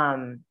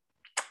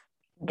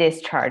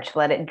discharge,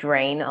 let it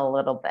drain a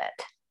little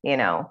bit,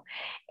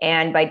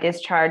 and by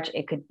discharge,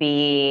 it could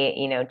be,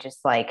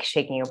 just like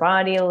shaking your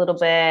body a little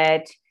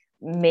bit,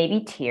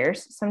 maybe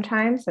tears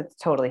sometimes, that's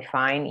totally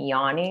fine,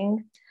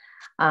 yawning.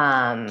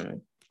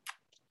 The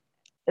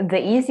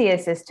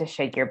easiest is to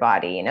shake your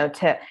body,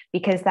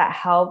 because that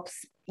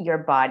helps your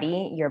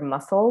body, your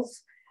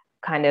muscles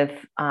kind of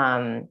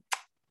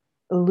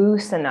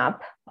loosen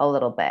up a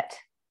little bit.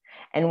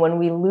 And when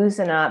we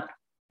loosen up,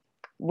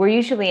 we're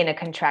usually in a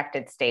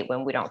contracted state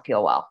when we don't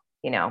feel well,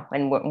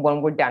 and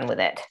when we're done with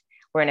it,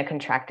 we're in a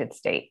contracted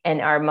state,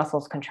 and our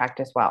muscles contract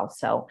as well.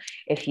 So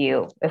if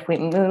we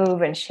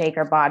move and shake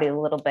our body a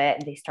little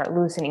bit, they start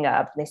loosening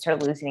up,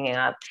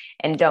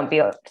 and don't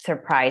be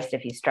surprised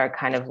if you start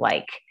kind of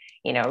like,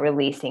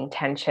 releasing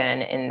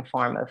tension in the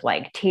form of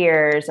like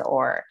tears,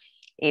 or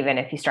even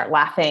if you start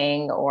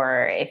laughing,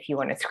 or if you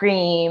want to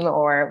scream,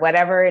 or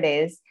whatever it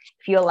is.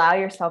 If you allow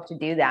yourself to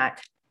do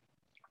that,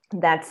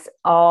 that's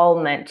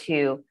all meant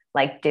to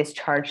like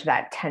discharge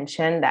that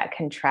tension, that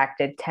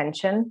contracted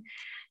tension,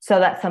 so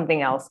that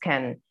something else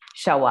can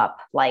show up,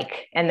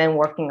 and then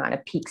working on a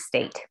peak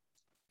state.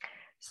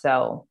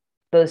 So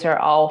those are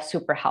all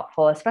super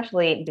helpful,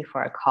 especially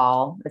before a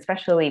call,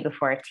 especially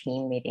before a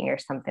team meeting or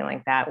something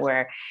like that,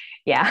 where,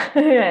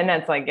 and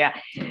that's like,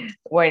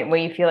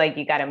 when you feel like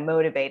you got to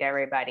motivate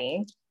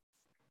everybody.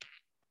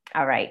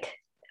 All right.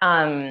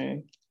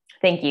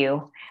 Thank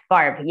you,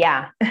 Barb.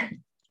 Yeah.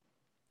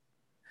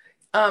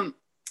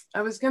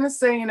 I was going to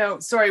say,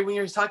 sorry, when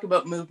you were talking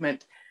about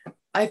movement,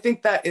 I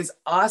think that is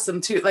awesome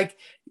too. Like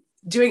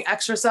doing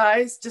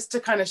exercise just to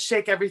kind of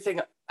shake everything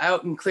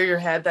out and clear your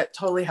head. That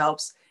totally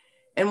helps.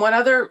 And one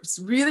other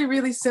really,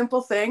 really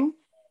simple thing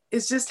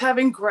is just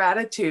having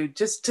gratitude,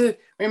 just to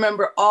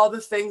remember all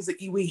the things that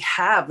we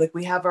have. Like,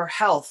 we have our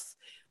health,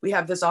 we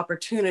have this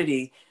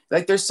opportunity.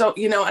 Like, there's so,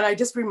 and I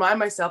just remind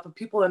myself of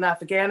people in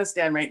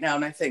Afghanistan right now.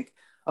 And I think,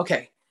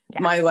 okay,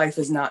 my life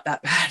is not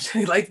that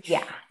bad. Like,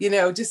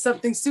 just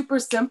something super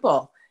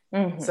simple.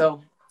 Mm-hmm.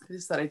 So I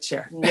just thought I'd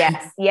share.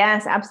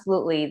 Yes,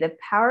 absolutely. The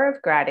power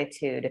of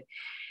gratitude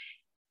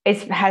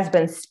has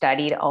been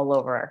studied all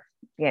over,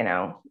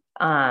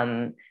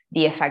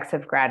 the effects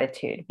of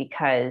gratitude,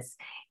 because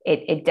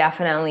it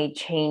definitely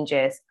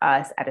changes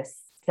us at a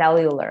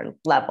cellular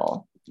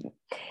level.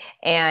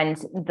 And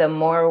the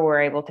more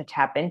we're able to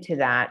tap into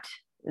that,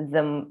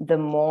 the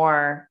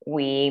more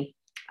we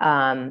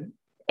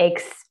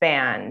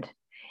expand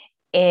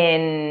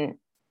in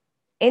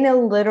a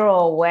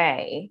literal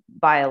way,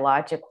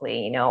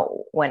 biologically.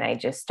 When I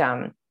just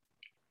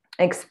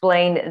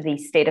explained the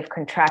state of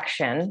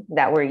contraction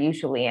that we're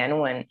usually in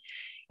when,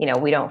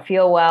 we don't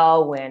feel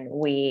well, when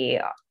we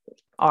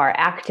are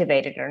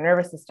activated, our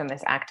nervous system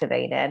is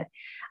activated,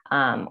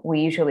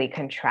 we usually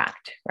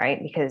contract,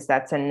 right? Because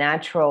that's a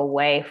natural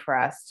way for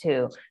us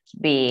to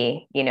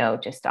be,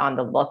 just on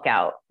the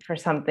lookout for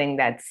something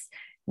that's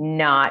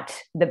not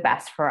the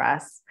best for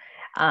us.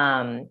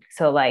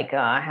 So like,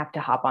 I have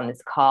to hop on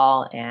this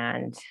call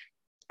and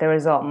the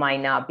result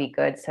might not be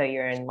good. So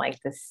you're in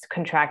like this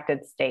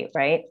contracted state,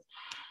 right?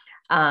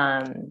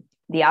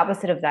 The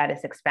opposite of that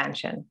is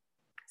expansion.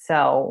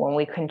 So when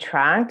we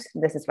contract,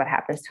 this is what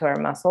happens to our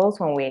muscles.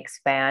 When we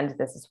expand,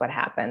 this is what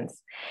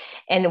happens.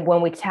 And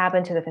when we tap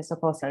into the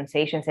physical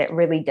sensations, it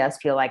really does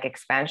feel like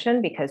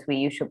expansion, because we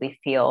usually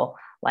feel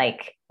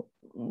like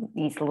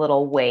these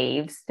little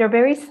waves. They're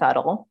very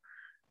subtle,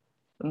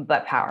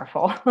 but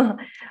powerful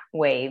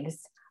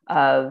waves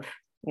of,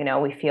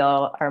 we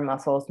feel our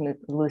muscles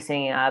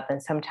loosening up.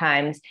 And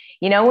sometimes,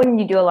 when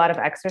you do a lot of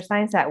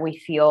exercise, that we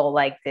feel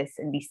like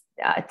these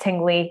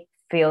tingly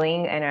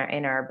feeling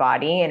in our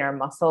body, in our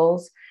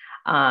muscles,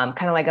 kind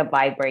of like a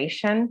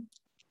vibration.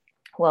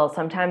 Well,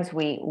 sometimes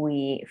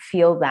we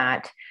feel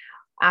that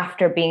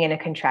after being in a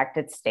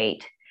contracted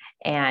state.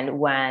 And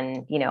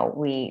when,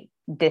 we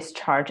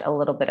discharge a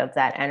little bit of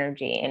that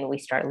energy and we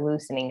start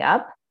loosening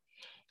up,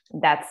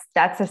 that's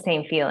the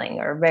same feeling,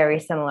 or very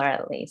similar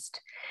at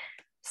least.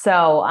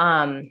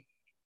 So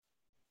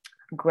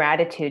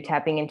gratitude,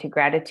 tapping into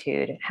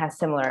gratitude, has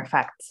similar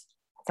effects.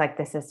 It's like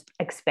this is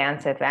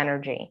expansive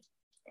energy.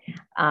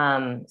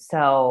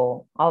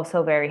 So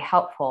also very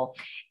helpful.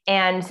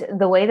 And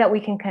the way that we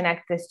can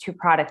connect this to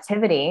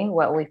productivity,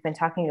 what we've been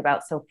talking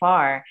about so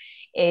far,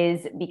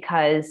 is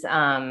because,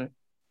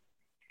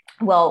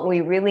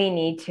 we really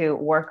need to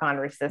work on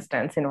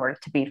resistance in order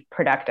to be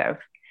productive,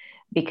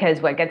 because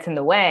what gets in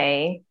the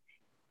way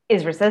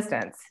is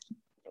resistance.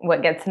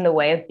 What gets in the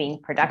way of being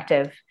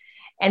productive.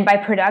 And by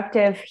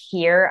productive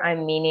here,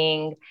 I'm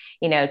meaning,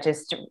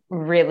 just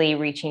really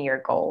reaching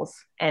your goals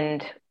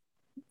and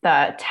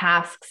the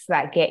tasks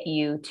that get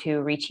you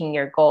to reaching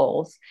your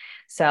goals.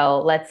 So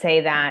let's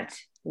say that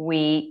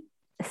we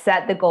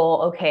set the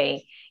goal,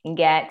 okay, and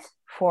get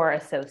 4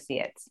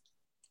 associates,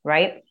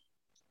 right?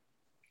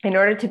 In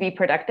order to be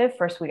productive,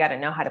 first, we got to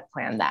know how to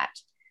plan that,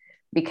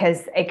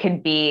 because it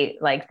could be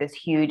like this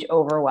huge,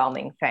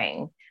 overwhelming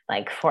thing,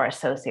 like 4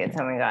 associates.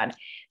 Oh my God.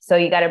 So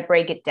you got to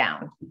break it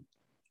down.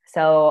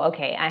 So,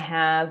 okay, I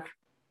have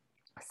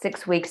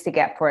 6 weeks to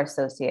get 4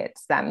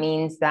 associates. That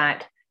means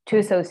that 2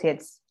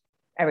 associates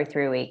every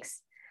 3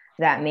 weeks.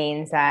 That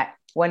means that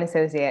 1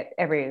 associate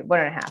every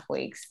 1.5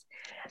 weeks.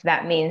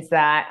 That means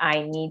that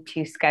I need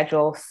to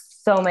schedule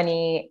so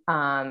many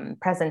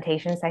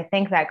presentations. I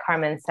think that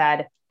Carmen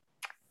said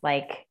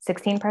like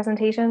 16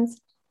 presentations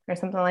or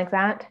something like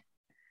that.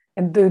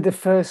 And do the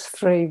first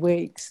 3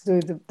 weeks, do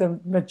the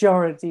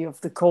majority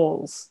of the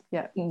calls.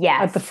 Yeah.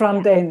 Yes. At the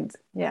front end.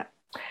 Yeah.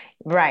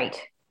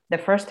 Right. The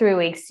first 3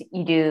 weeks,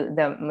 you do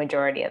the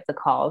majority of the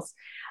calls.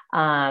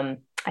 I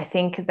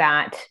think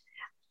that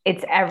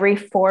it's every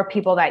 4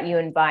 people that you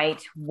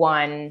invite,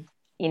 1,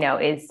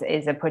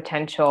 is a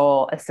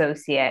potential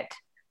associate.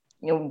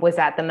 Was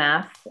that the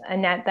math,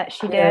 Annette, that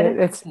she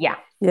did? Yeah.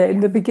 In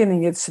the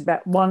beginning, it's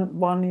about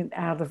one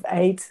out of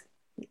 8.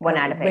 1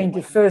 out of 8. When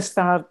you first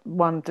start,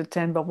 1 to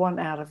 10, but 1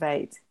 out of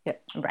 8. Yeah.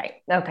 Right.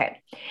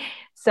 Okay.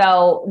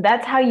 So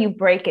that's how you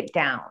break it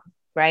down,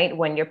 right?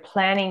 When you're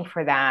planning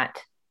for that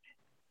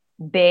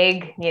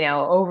big,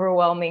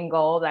 overwhelming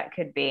goal that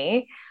could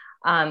be,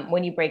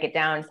 when you break it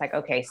down, it's like,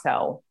 okay,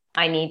 so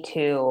I need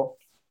to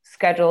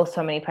schedule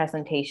so many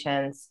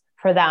presentations.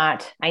 For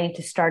that, I need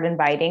to start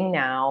inviting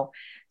now.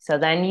 So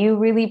then you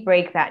really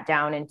break that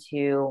down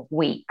into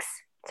weeks.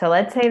 So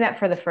let's say that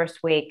for the first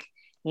week,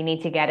 you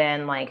need to get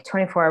in like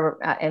 24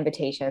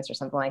 invitations or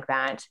something like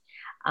that,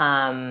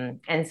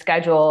 and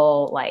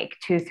schedule like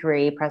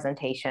 2-3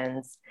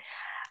 presentations.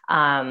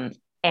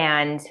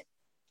 And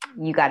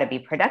you got to be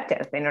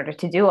productive in order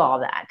to do all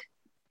that.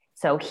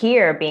 So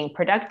here, being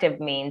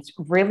productive means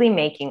really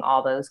making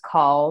all those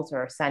calls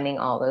or sending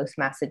all those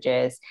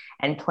messages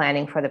and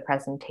planning for the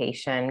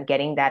presentation,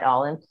 getting that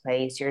all in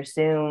place, your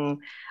Zoom,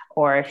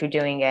 or if you're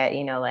doing it,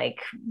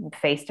 like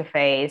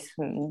face-to-face,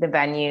 the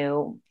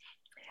venue,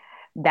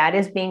 that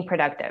is being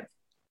productive.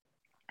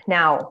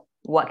 Now,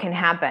 what can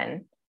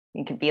happen?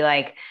 You could be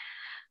like,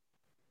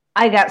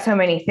 I got so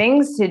many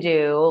things to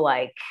do,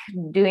 like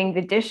doing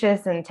the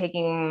dishes and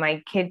taking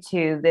my kid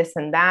to this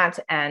and that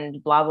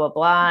and blah, blah,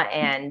 blah.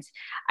 And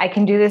I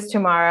can do this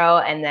tomorrow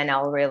and then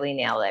I'll really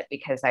nail it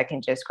because I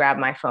can just grab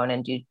my phone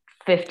and do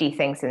 50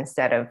 things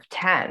instead of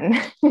 10.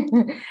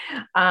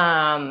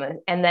 And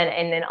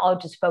then I'll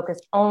just focus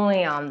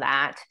only on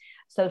that.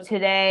 So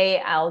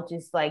today I'll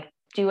just like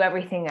do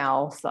everything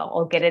else.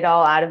 I'll get it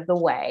all out of the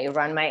way,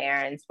 run my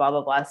errands, blah,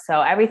 blah, blah. So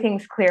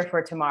everything's clear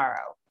for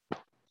tomorrow.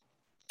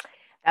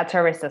 That's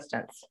our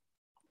resistance.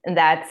 And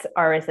that's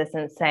our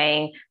resistance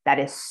saying that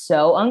is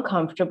so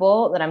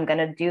uncomfortable that I'm going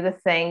to do the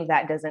thing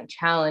that doesn't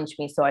challenge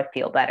me so I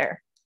feel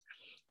better.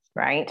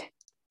 Right?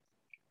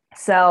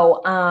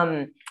 So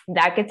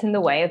that gets in the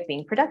way of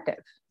being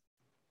productive.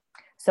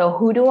 So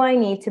who do I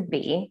need to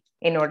be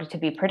in order to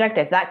be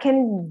productive? That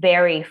can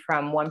vary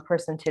from one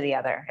person to the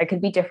other. It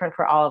could be different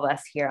for all of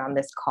us here on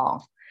this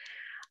call.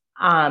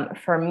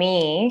 For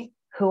me,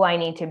 who I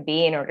need to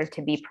be in order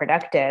to be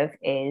productive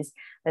is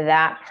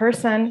that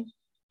person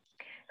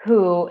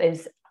who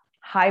is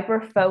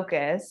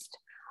hyper-focused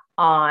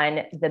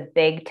on the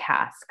big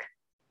task.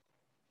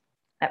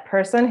 That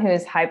person who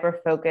is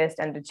hyper-focused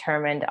and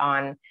determined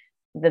on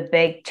the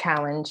big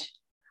challenge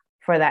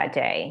for that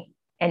day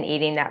and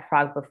eating that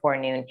frog before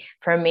noon.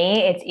 For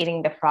me, it's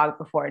eating the frog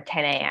before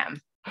 10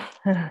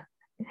 a.m.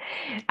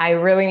 I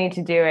really need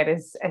to do it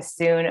as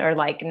soon, or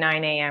like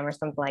 9 a.m. or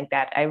something like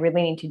that. I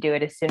really need to do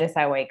it as soon as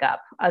I wake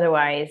up.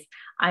 Otherwise,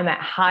 I'm at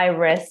high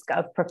risk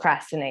of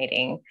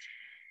procrastinating.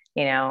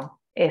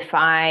 If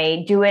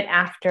I do it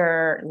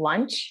after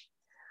lunch,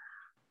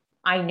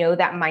 I know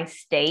that my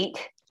state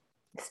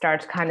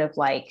starts kind of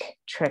like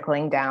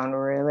trickling down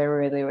really,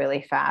 really,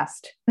 really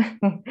fast.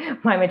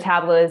 My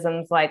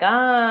metabolism's like,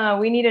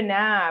 we need a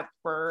nap.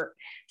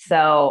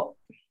 So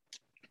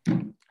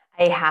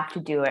I have to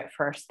do it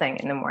first thing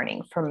in the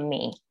morning for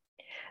me.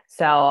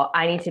 So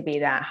I need to be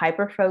that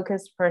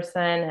hyper-focused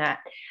person that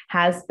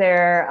has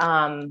their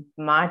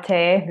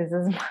mate. This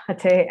is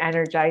mate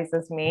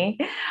energizes me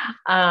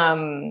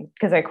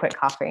because I quit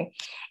coffee.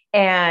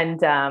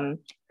 And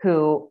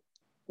who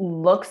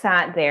looks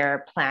at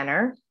their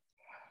planner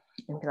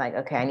and be like,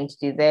 okay, I need to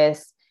do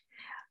this,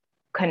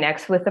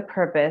 connects with the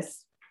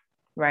purpose,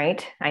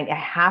 right? I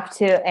have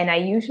to, and I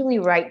usually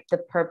write the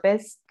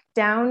purpose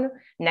down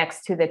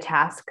next to the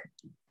task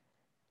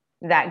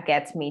that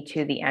gets me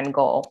to the end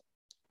goal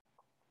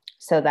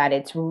so that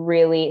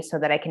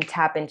I can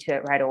tap into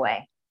it right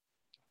away.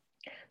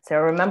 So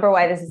remember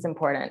why this is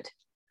important.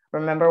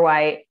 Remember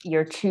why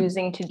you're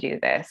choosing to do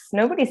this.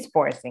 Nobody's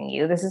forcing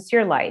you. This is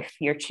your life.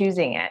 You're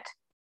choosing it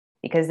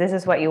because this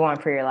is what you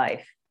want for your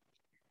life,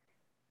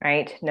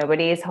 right?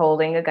 Nobody is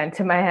holding a gun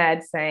to my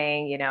head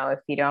saying, if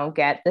you don't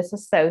get this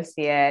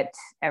associate,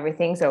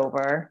 everything's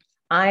over.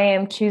 I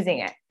am choosing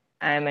it.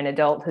 I'm an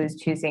adult who's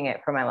choosing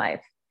it for my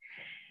life.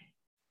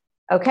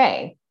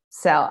 Okay,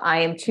 so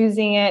I am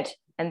choosing it,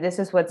 and these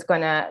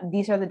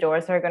are the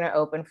doors that are going to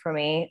open for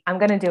me. I'm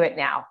going to do it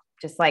now.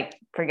 Just like,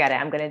 forget it.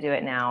 I'm going to do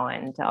it now.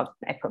 And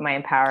I put my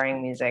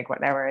empowering music,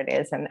 whatever it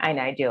is, and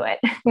I do it.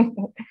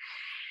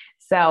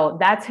 So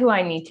that's who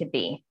I need to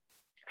be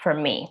for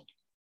me.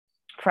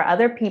 For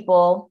other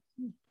people,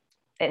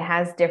 it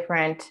has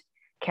different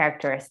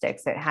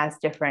characteristics. It has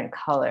different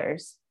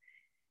colors.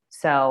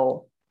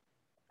 So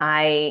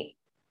I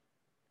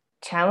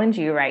challenge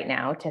you right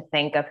now to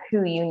think of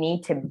who you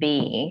need to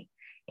be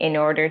in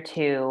order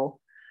to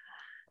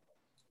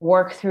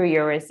work through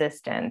your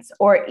resistance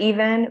or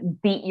even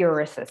beat your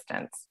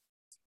resistance.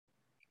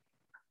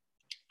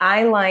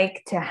 I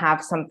like to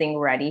have something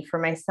ready for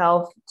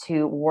myself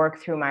to work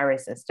through my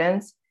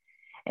resistance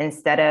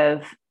instead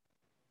of,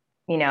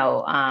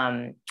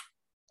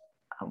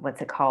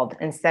 what's it called?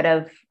 Instead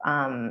of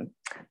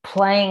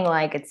playing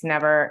like it's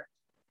never,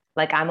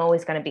 like I'm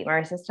always going to beat my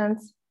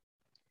resistance.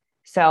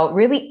 So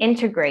really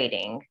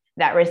integrating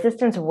that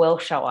resistance will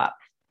show up.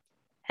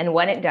 And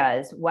when it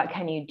does, what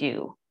can you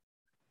do?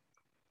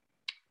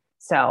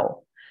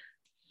 So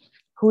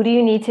who do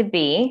you need to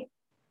be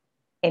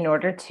in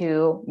order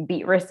to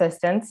beat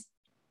resistance?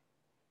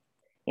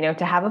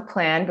 To have a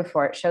plan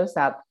before it shows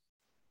up.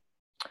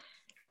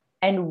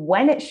 And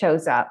when it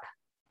shows up,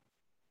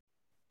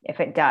 if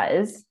it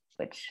does,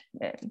 which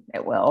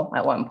it will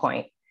at one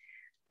point,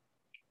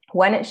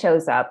 when it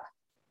shows up,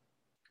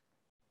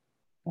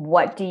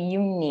 what do you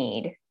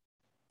need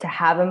to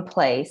have in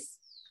place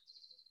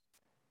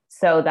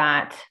so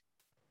that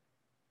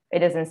it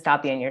doesn't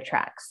stop you in your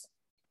tracks?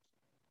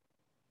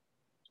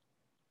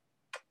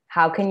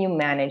 How can you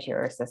manage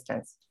your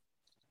resistance?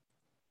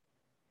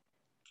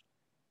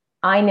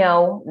 I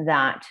know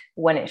that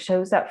when it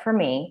shows up for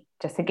me,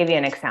 just to give you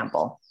an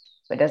example,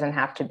 it doesn't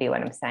have to be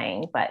what I'm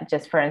saying, but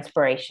just for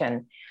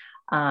inspiration,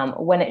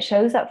 When it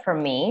shows up for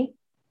me,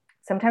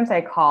 sometimes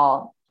I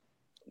call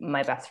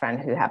my best friend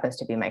who happens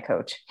to be my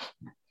coach.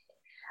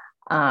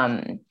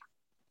 I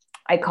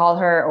call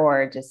her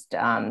or just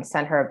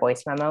send her a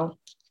voice memo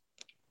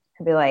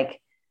and be like,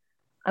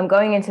 I'm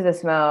going into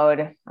this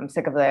mode. I'm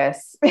sick of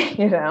this.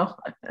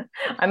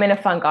 I'm in a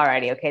funk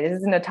already. Okay. This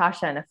is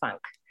Natasha in a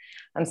funk.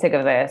 I'm sick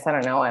of this. I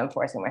don't know why I'm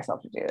forcing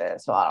myself to do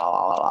this. Blah,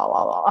 blah, blah,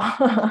 blah,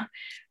 blah.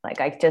 I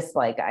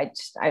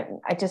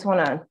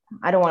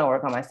don't want to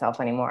work on myself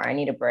anymore. I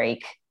need a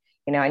break.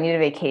 I need a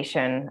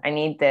vacation. I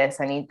need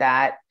this. I need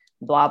that,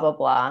 blah, blah,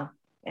 blah.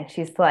 And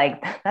she's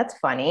like, that's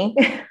funny.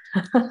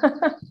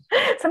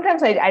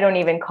 Sometimes I don't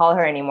even call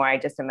her anymore. I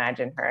just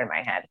imagine her in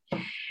my head.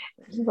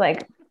 She's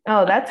like,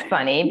 oh, that's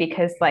funny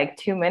because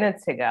 2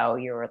 minutes ago,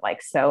 you were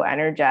so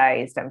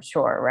energized, I'm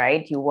sure,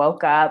 right? You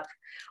woke up,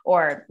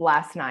 or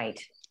last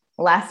night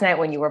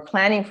when you were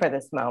planning for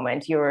this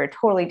moment, you were a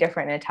totally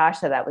different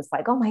Natasha that was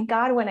like, oh my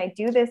God, when I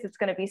do this, it's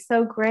going to be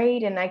so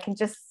great. And I can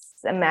just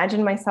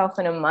imagine myself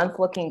in a month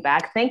looking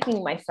back,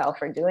 thanking myself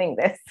for doing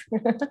this.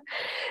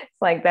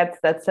 It's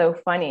that's so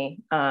funny.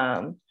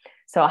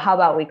 So how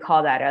about we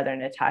call that other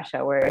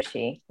Natasha? Where is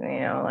she?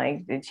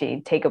 Did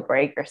she take a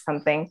break or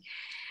something?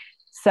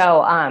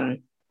 So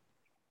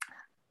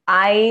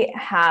I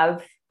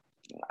have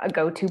a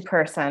go-to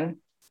person.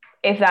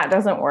 If that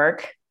doesn't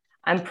work,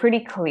 I'm pretty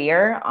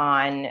clear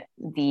on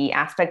the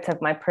aspects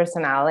of my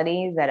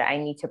personality that I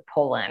need to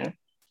pull in.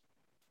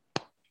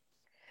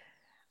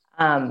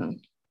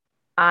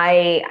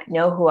 I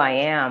know who I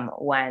am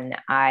when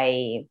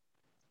I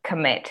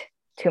commit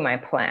to my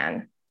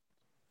plan.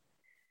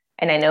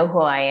 And I know who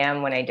I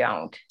am when I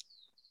don't.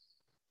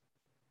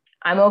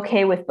 I'm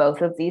okay with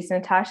both of these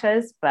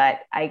Natashas, but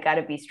I got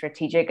to be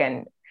strategic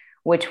and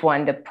which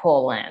one to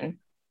pull in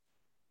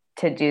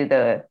to do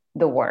the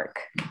work.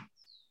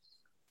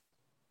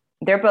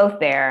 They're both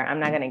there. I'm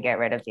not going to get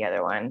rid of the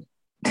other one.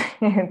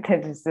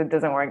 It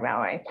doesn't work that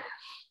way.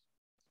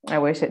 I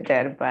wish it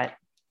did, but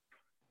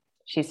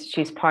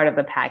she's part of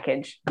the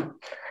package.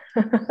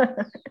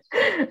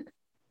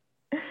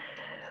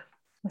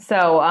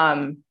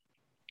 So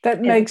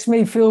that makes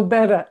me feel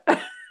better.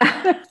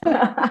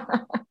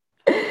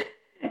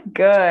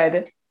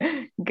 Good.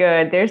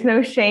 There's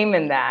no shame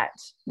in that.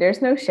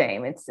 There's no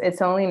shame.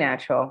 It's only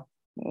natural.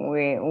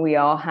 We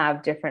all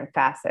have different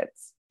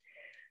facets.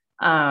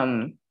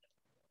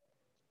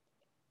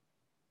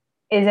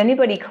 Is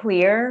anybody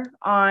clear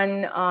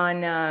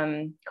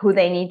on who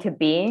they need to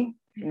be?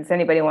 Does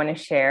anybody want to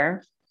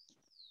share?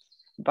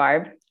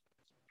 Barb?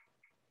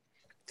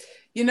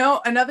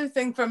 Another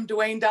thing from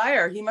Dwayne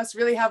Dyer, he must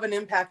really have an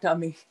impact on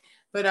me.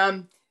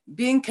 But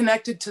being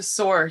connected to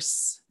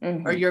source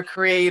or your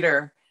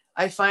creator,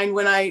 I find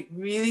when I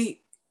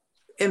really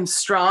am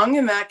strong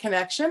in that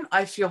connection,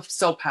 I feel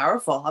so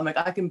powerful. I'm like,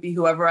 I can be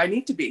whoever I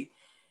need to be.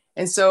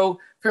 And so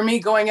for me,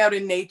 going out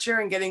in nature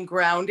and getting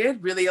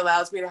grounded really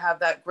allows me to have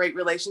that great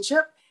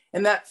relationship.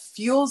 And that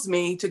fuels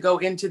me to go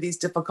into these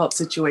difficult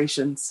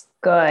situations.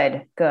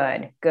 Good.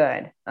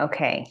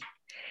 Okay.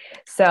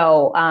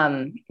 So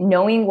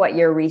knowing what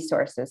your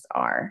resources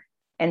are,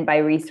 and by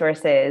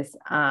resources,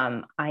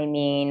 I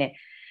mean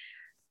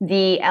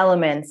the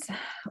elements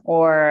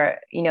or,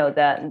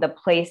 the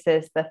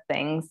places, the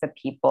things, the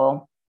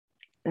people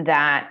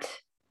that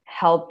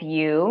help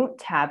you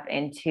tap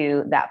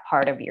into that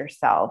part of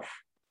yourself.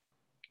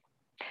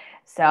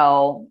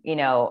 So,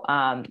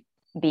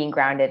 being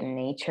grounded in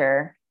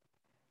nature,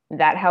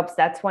 that helps.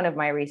 That's one of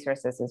my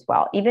resources as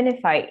well. Even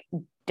if I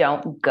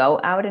don't go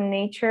out in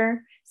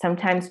nature,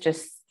 sometimes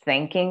just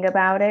thinking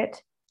about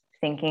it,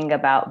 thinking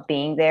about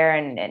being there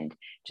and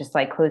just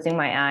closing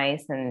my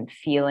eyes and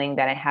feeling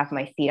that I have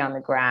my feet on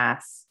the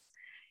grass,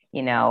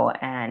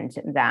 and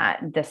that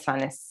the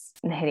sun is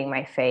hitting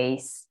my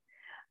face.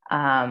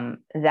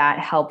 That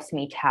helps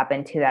me tap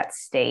into that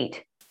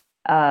state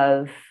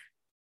of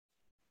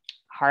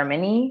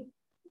harmony.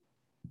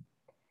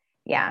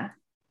 Yeah.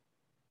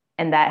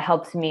 And that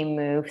helps me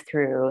move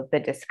through the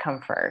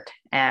discomfort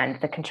and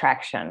the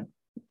contraction.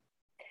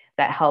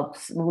 That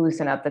helps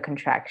loosen up the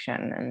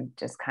contraction and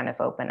just kind of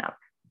open up.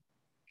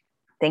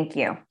 Thank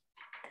you.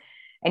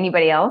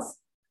 Anybody else?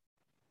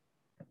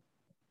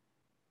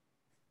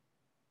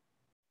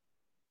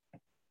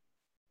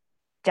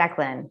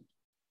 Jacqueline.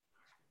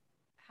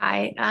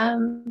 Hi.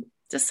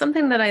 Just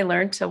something that I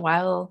learned a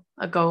while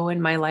ago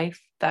in my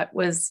life that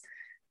was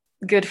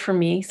good for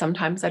me.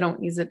 Sometimes I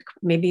don't use it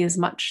maybe as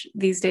much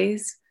these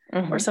days,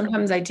 or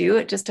sometimes I do.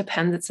 It just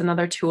depends. It's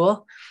another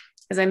tool.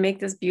 Is I make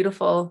this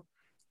beautiful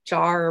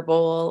jar or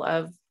bowl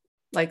of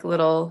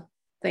little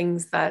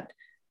things that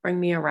bring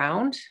me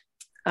around,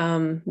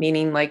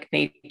 meaning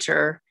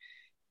nature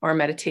or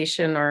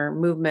meditation or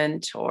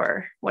movement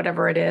or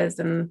whatever it is.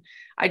 And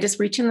I just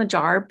reach in the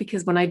jar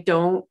because when I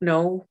don't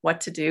know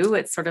what to do,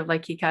 it's sort of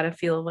you kind of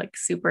feel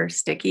super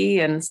sticky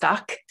and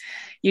stuck.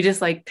 You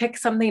just pick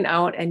something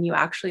out and you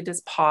actually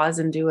just pause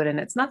and do it. And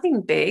it's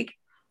nothing big.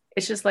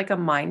 It's just a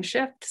mind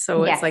shift.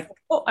 So yes. It's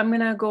oh, I'm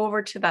going to go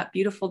over to that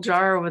beautiful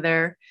jar over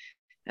there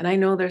And I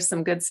know there's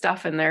some good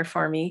stuff in there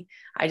for me.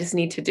 I just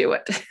need to do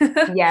it.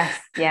 Yes.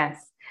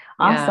 Yes.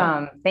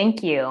 Awesome. Yeah.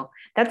 Thank you.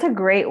 That's a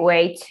great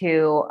way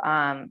to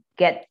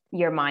get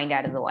your mind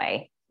out of the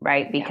way,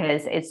 right?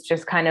 Because it's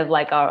just kind of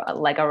like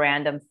a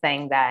random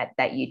thing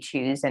that you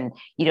choose, and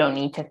you don't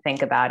need to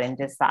think about and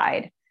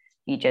decide.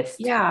 You just,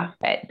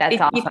 that's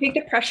awesome. You take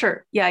the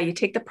pressure. Yeah. You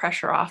take the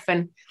pressure off,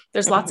 and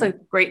there's lots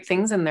of great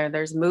things in there.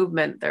 There's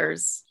movement.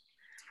 There's,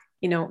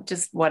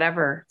 just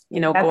whatever,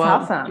 go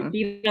out, awesome.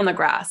 Feet on the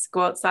grass,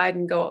 go outside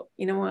and go,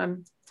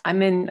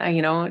 I'm in,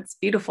 it's a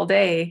beautiful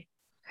day.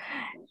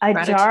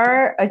 A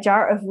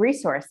jar of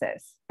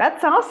resources.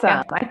 That's awesome.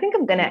 Yeah. I think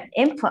I'm going to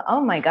implement.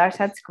 Oh my gosh,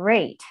 that's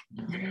great.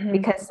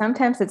 Because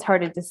sometimes it's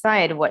hard to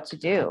decide what to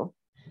do.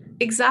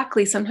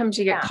 Exactly. Sometimes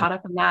you get caught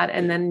up in that,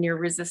 and then your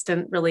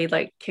resistance really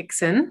like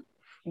kicks in.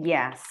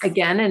 Yes.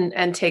 Again,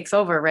 and takes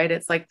over, right?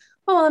 It's like,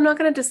 oh, I'm not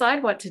going to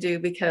decide what to do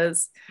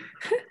because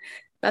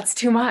that's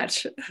too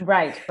much.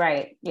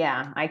 Right.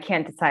 Yeah. I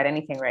can't decide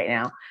anything right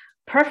now.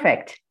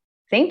 Perfect.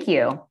 Thank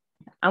you.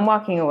 I'm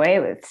walking away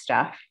with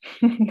stuff.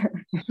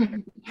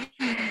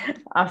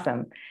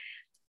 Awesome.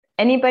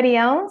 Anybody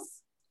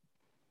else?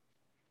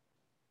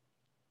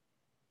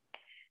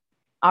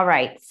 All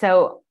right.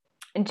 So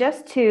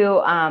just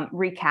to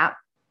recap,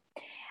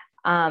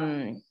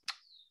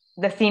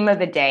 the theme of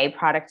the day,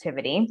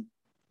 productivity,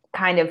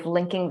 kind of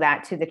linking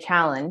that to the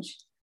challenge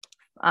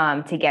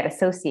to get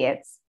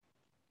associates,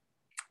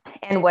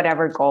 and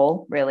whatever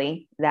goal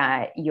really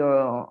that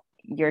you're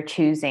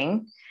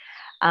choosing.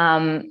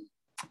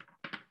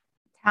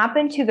 Tap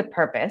into the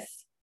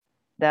purpose,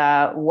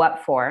 the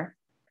what for,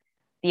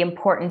 the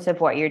importance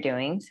of what you're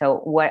doing. So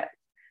what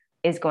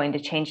is going to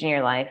change in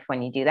your life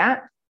when you do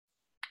that?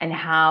 And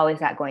how is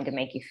that going to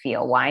make you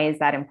feel? Why is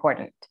that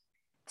important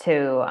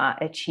to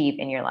achieve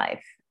in your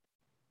life?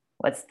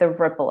 What's the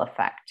ripple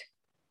effect?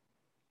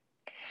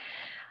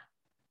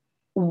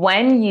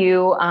 When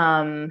you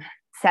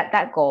set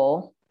that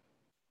goal,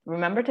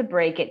 remember to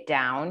break it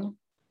down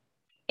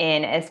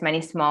in as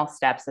many small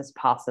steps as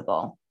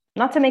possible.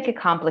 Not to make it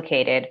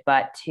complicated,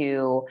 but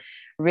to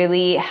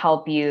really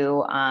help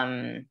you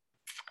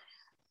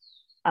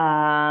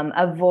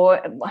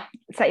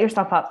set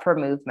yourself up for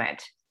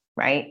movement,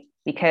 right?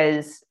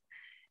 Because,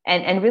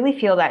 and really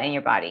feel that in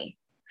your body.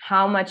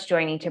 How much do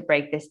I need to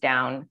break this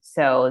down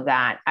so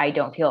that I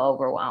don't feel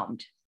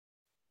overwhelmed?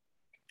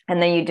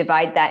 And then you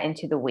divide that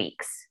into the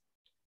weeks.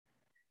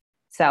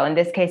 So in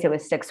this case, it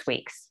was 6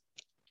 weeks.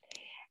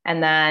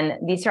 And then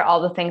these are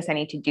all the things I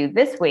need to do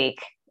this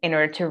week in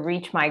order to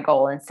reach my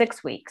goal in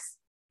 6 weeks.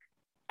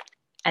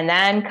 And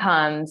then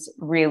comes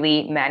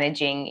really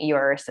managing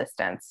your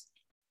assistants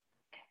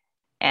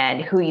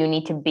and who you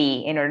need to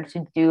be in order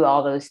to do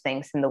all those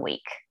things in the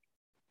week.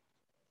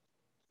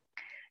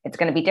 It's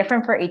going to be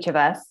different for each of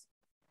us.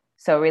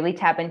 So really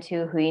tap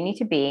into who you need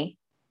to be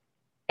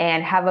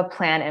and have a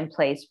plan in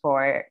place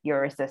for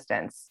your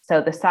assistants.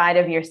 So the side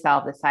of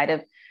yourself, the side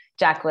of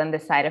Jacqueline, the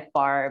side of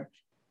Barb,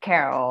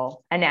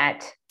 Carol,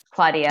 Annette,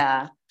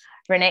 Claudia,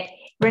 Renee.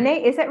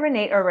 Renee, is it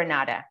Renee or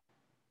Renata?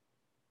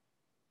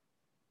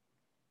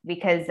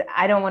 Because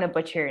I don't want to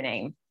butcher your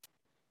name.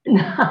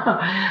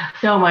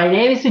 No, my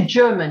name is a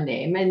German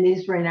name, and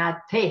it's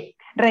Renate.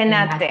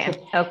 Renate.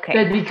 Okay.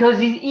 But because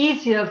it's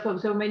easier for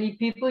so many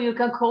people, you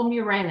can call me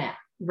Rena.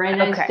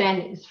 Rena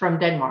is from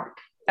Denmark.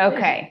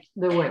 Okay.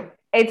 The way.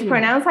 It's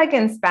pronounced like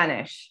in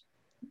Spanish.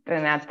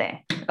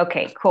 Renate.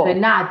 Okay, cool.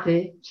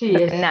 Renate, sì,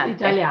 Renate.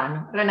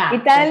 Italiano.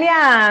 Renate.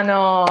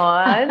 Italiano.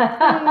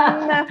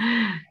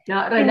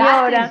 No,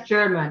 Renate is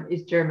German.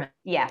 It's German.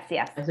 Yes.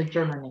 It's a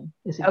German name.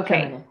 It's a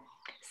okay. German name.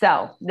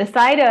 So the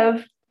side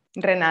of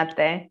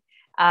Renate,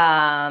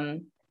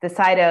 the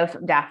side of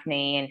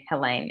Daphne and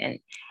Helene, and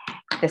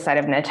the side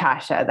of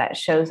Natasha that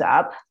shows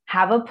up,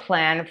 have a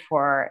plan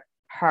for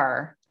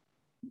her.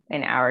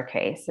 In our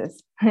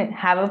cases,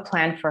 have a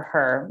plan for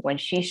her when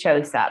she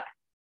shows up.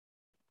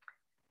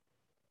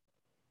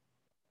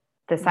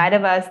 The side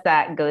of us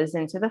that goes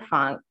into the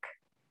funk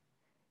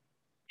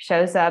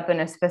shows up in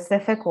a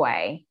specific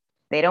way.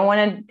 They're done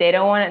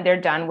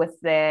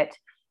with it.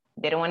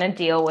 They don't want to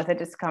deal with the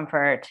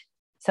discomfort.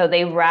 So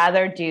they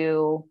rather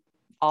do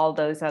all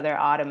those other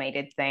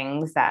automated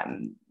things that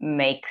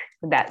make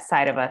that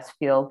side of us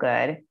feel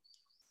good.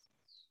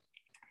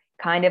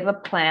 Kind of a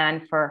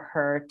plan for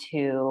her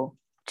to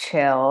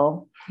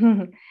chill,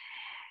 to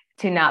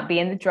not be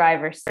in the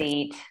driver's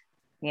seat,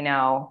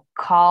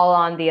 call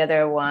on the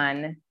other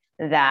one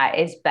that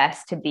is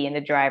best to be in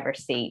the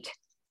driver's seat,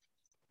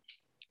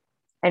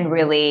 and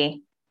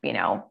really, eat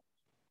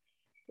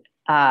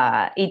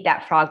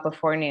that frog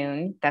before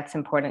noon. That's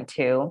important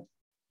too.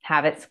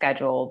 Have it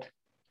scheduled.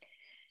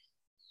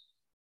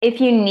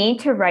 If you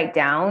need to write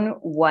down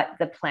what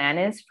the plan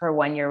is for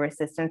when your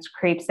resistance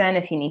creeps in,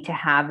 if you need to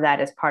have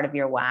that as part of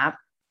your WAP,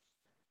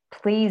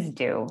 please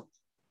do.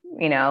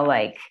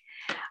 Like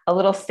a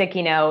little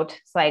sticky note.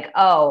 It's like,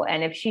 oh,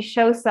 and if she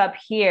shows up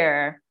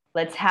here,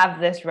 let's have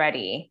this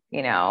ready,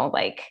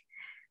 like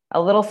a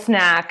little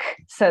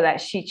snack so that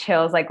she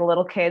chills like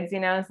little kids,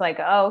 it's like,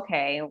 oh,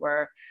 okay,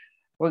 we're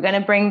we're going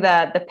to bring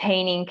the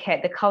painting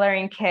kit, the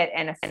coloring kit,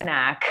 and a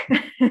snack.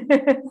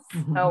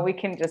 So we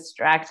can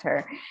distract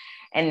her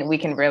and we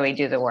can really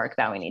do the work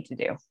that we need to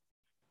do.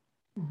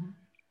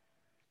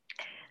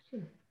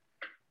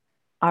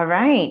 All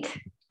right.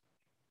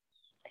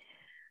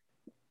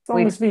 As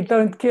long as we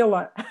don't kill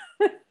her.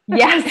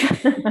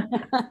 Yes.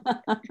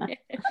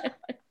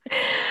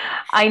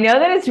 I know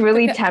that it's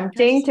really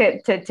tempting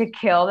to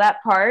kill that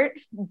part,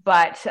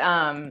 but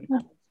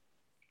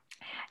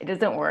it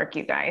doesn't work,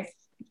 you guys,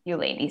 you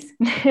ladies.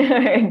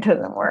 It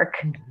doesn't work.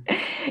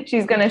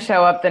 She's going to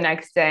show up the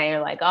next day and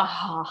you're like,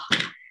 oh,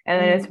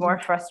 and then it's more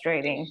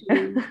frustrating.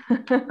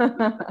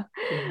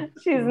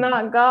 She's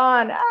not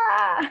gone.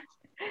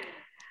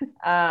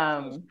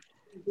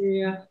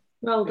 Yeah,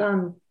 well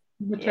done,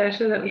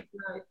 Natasha. That was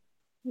great.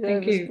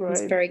 Thank you.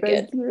 It's very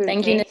good. You.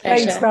 Thank you,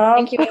 Natasha. Thanks, Bob.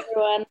 Thank you,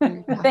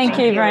 everyone. Thank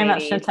you very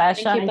much,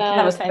 Natasha. Thank you,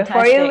 that was fantastic.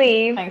 Before you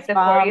leave, Thanks,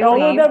 before Bob. you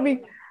leave,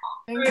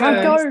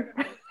 Can't go.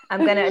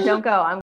 I'm gonna, don't go.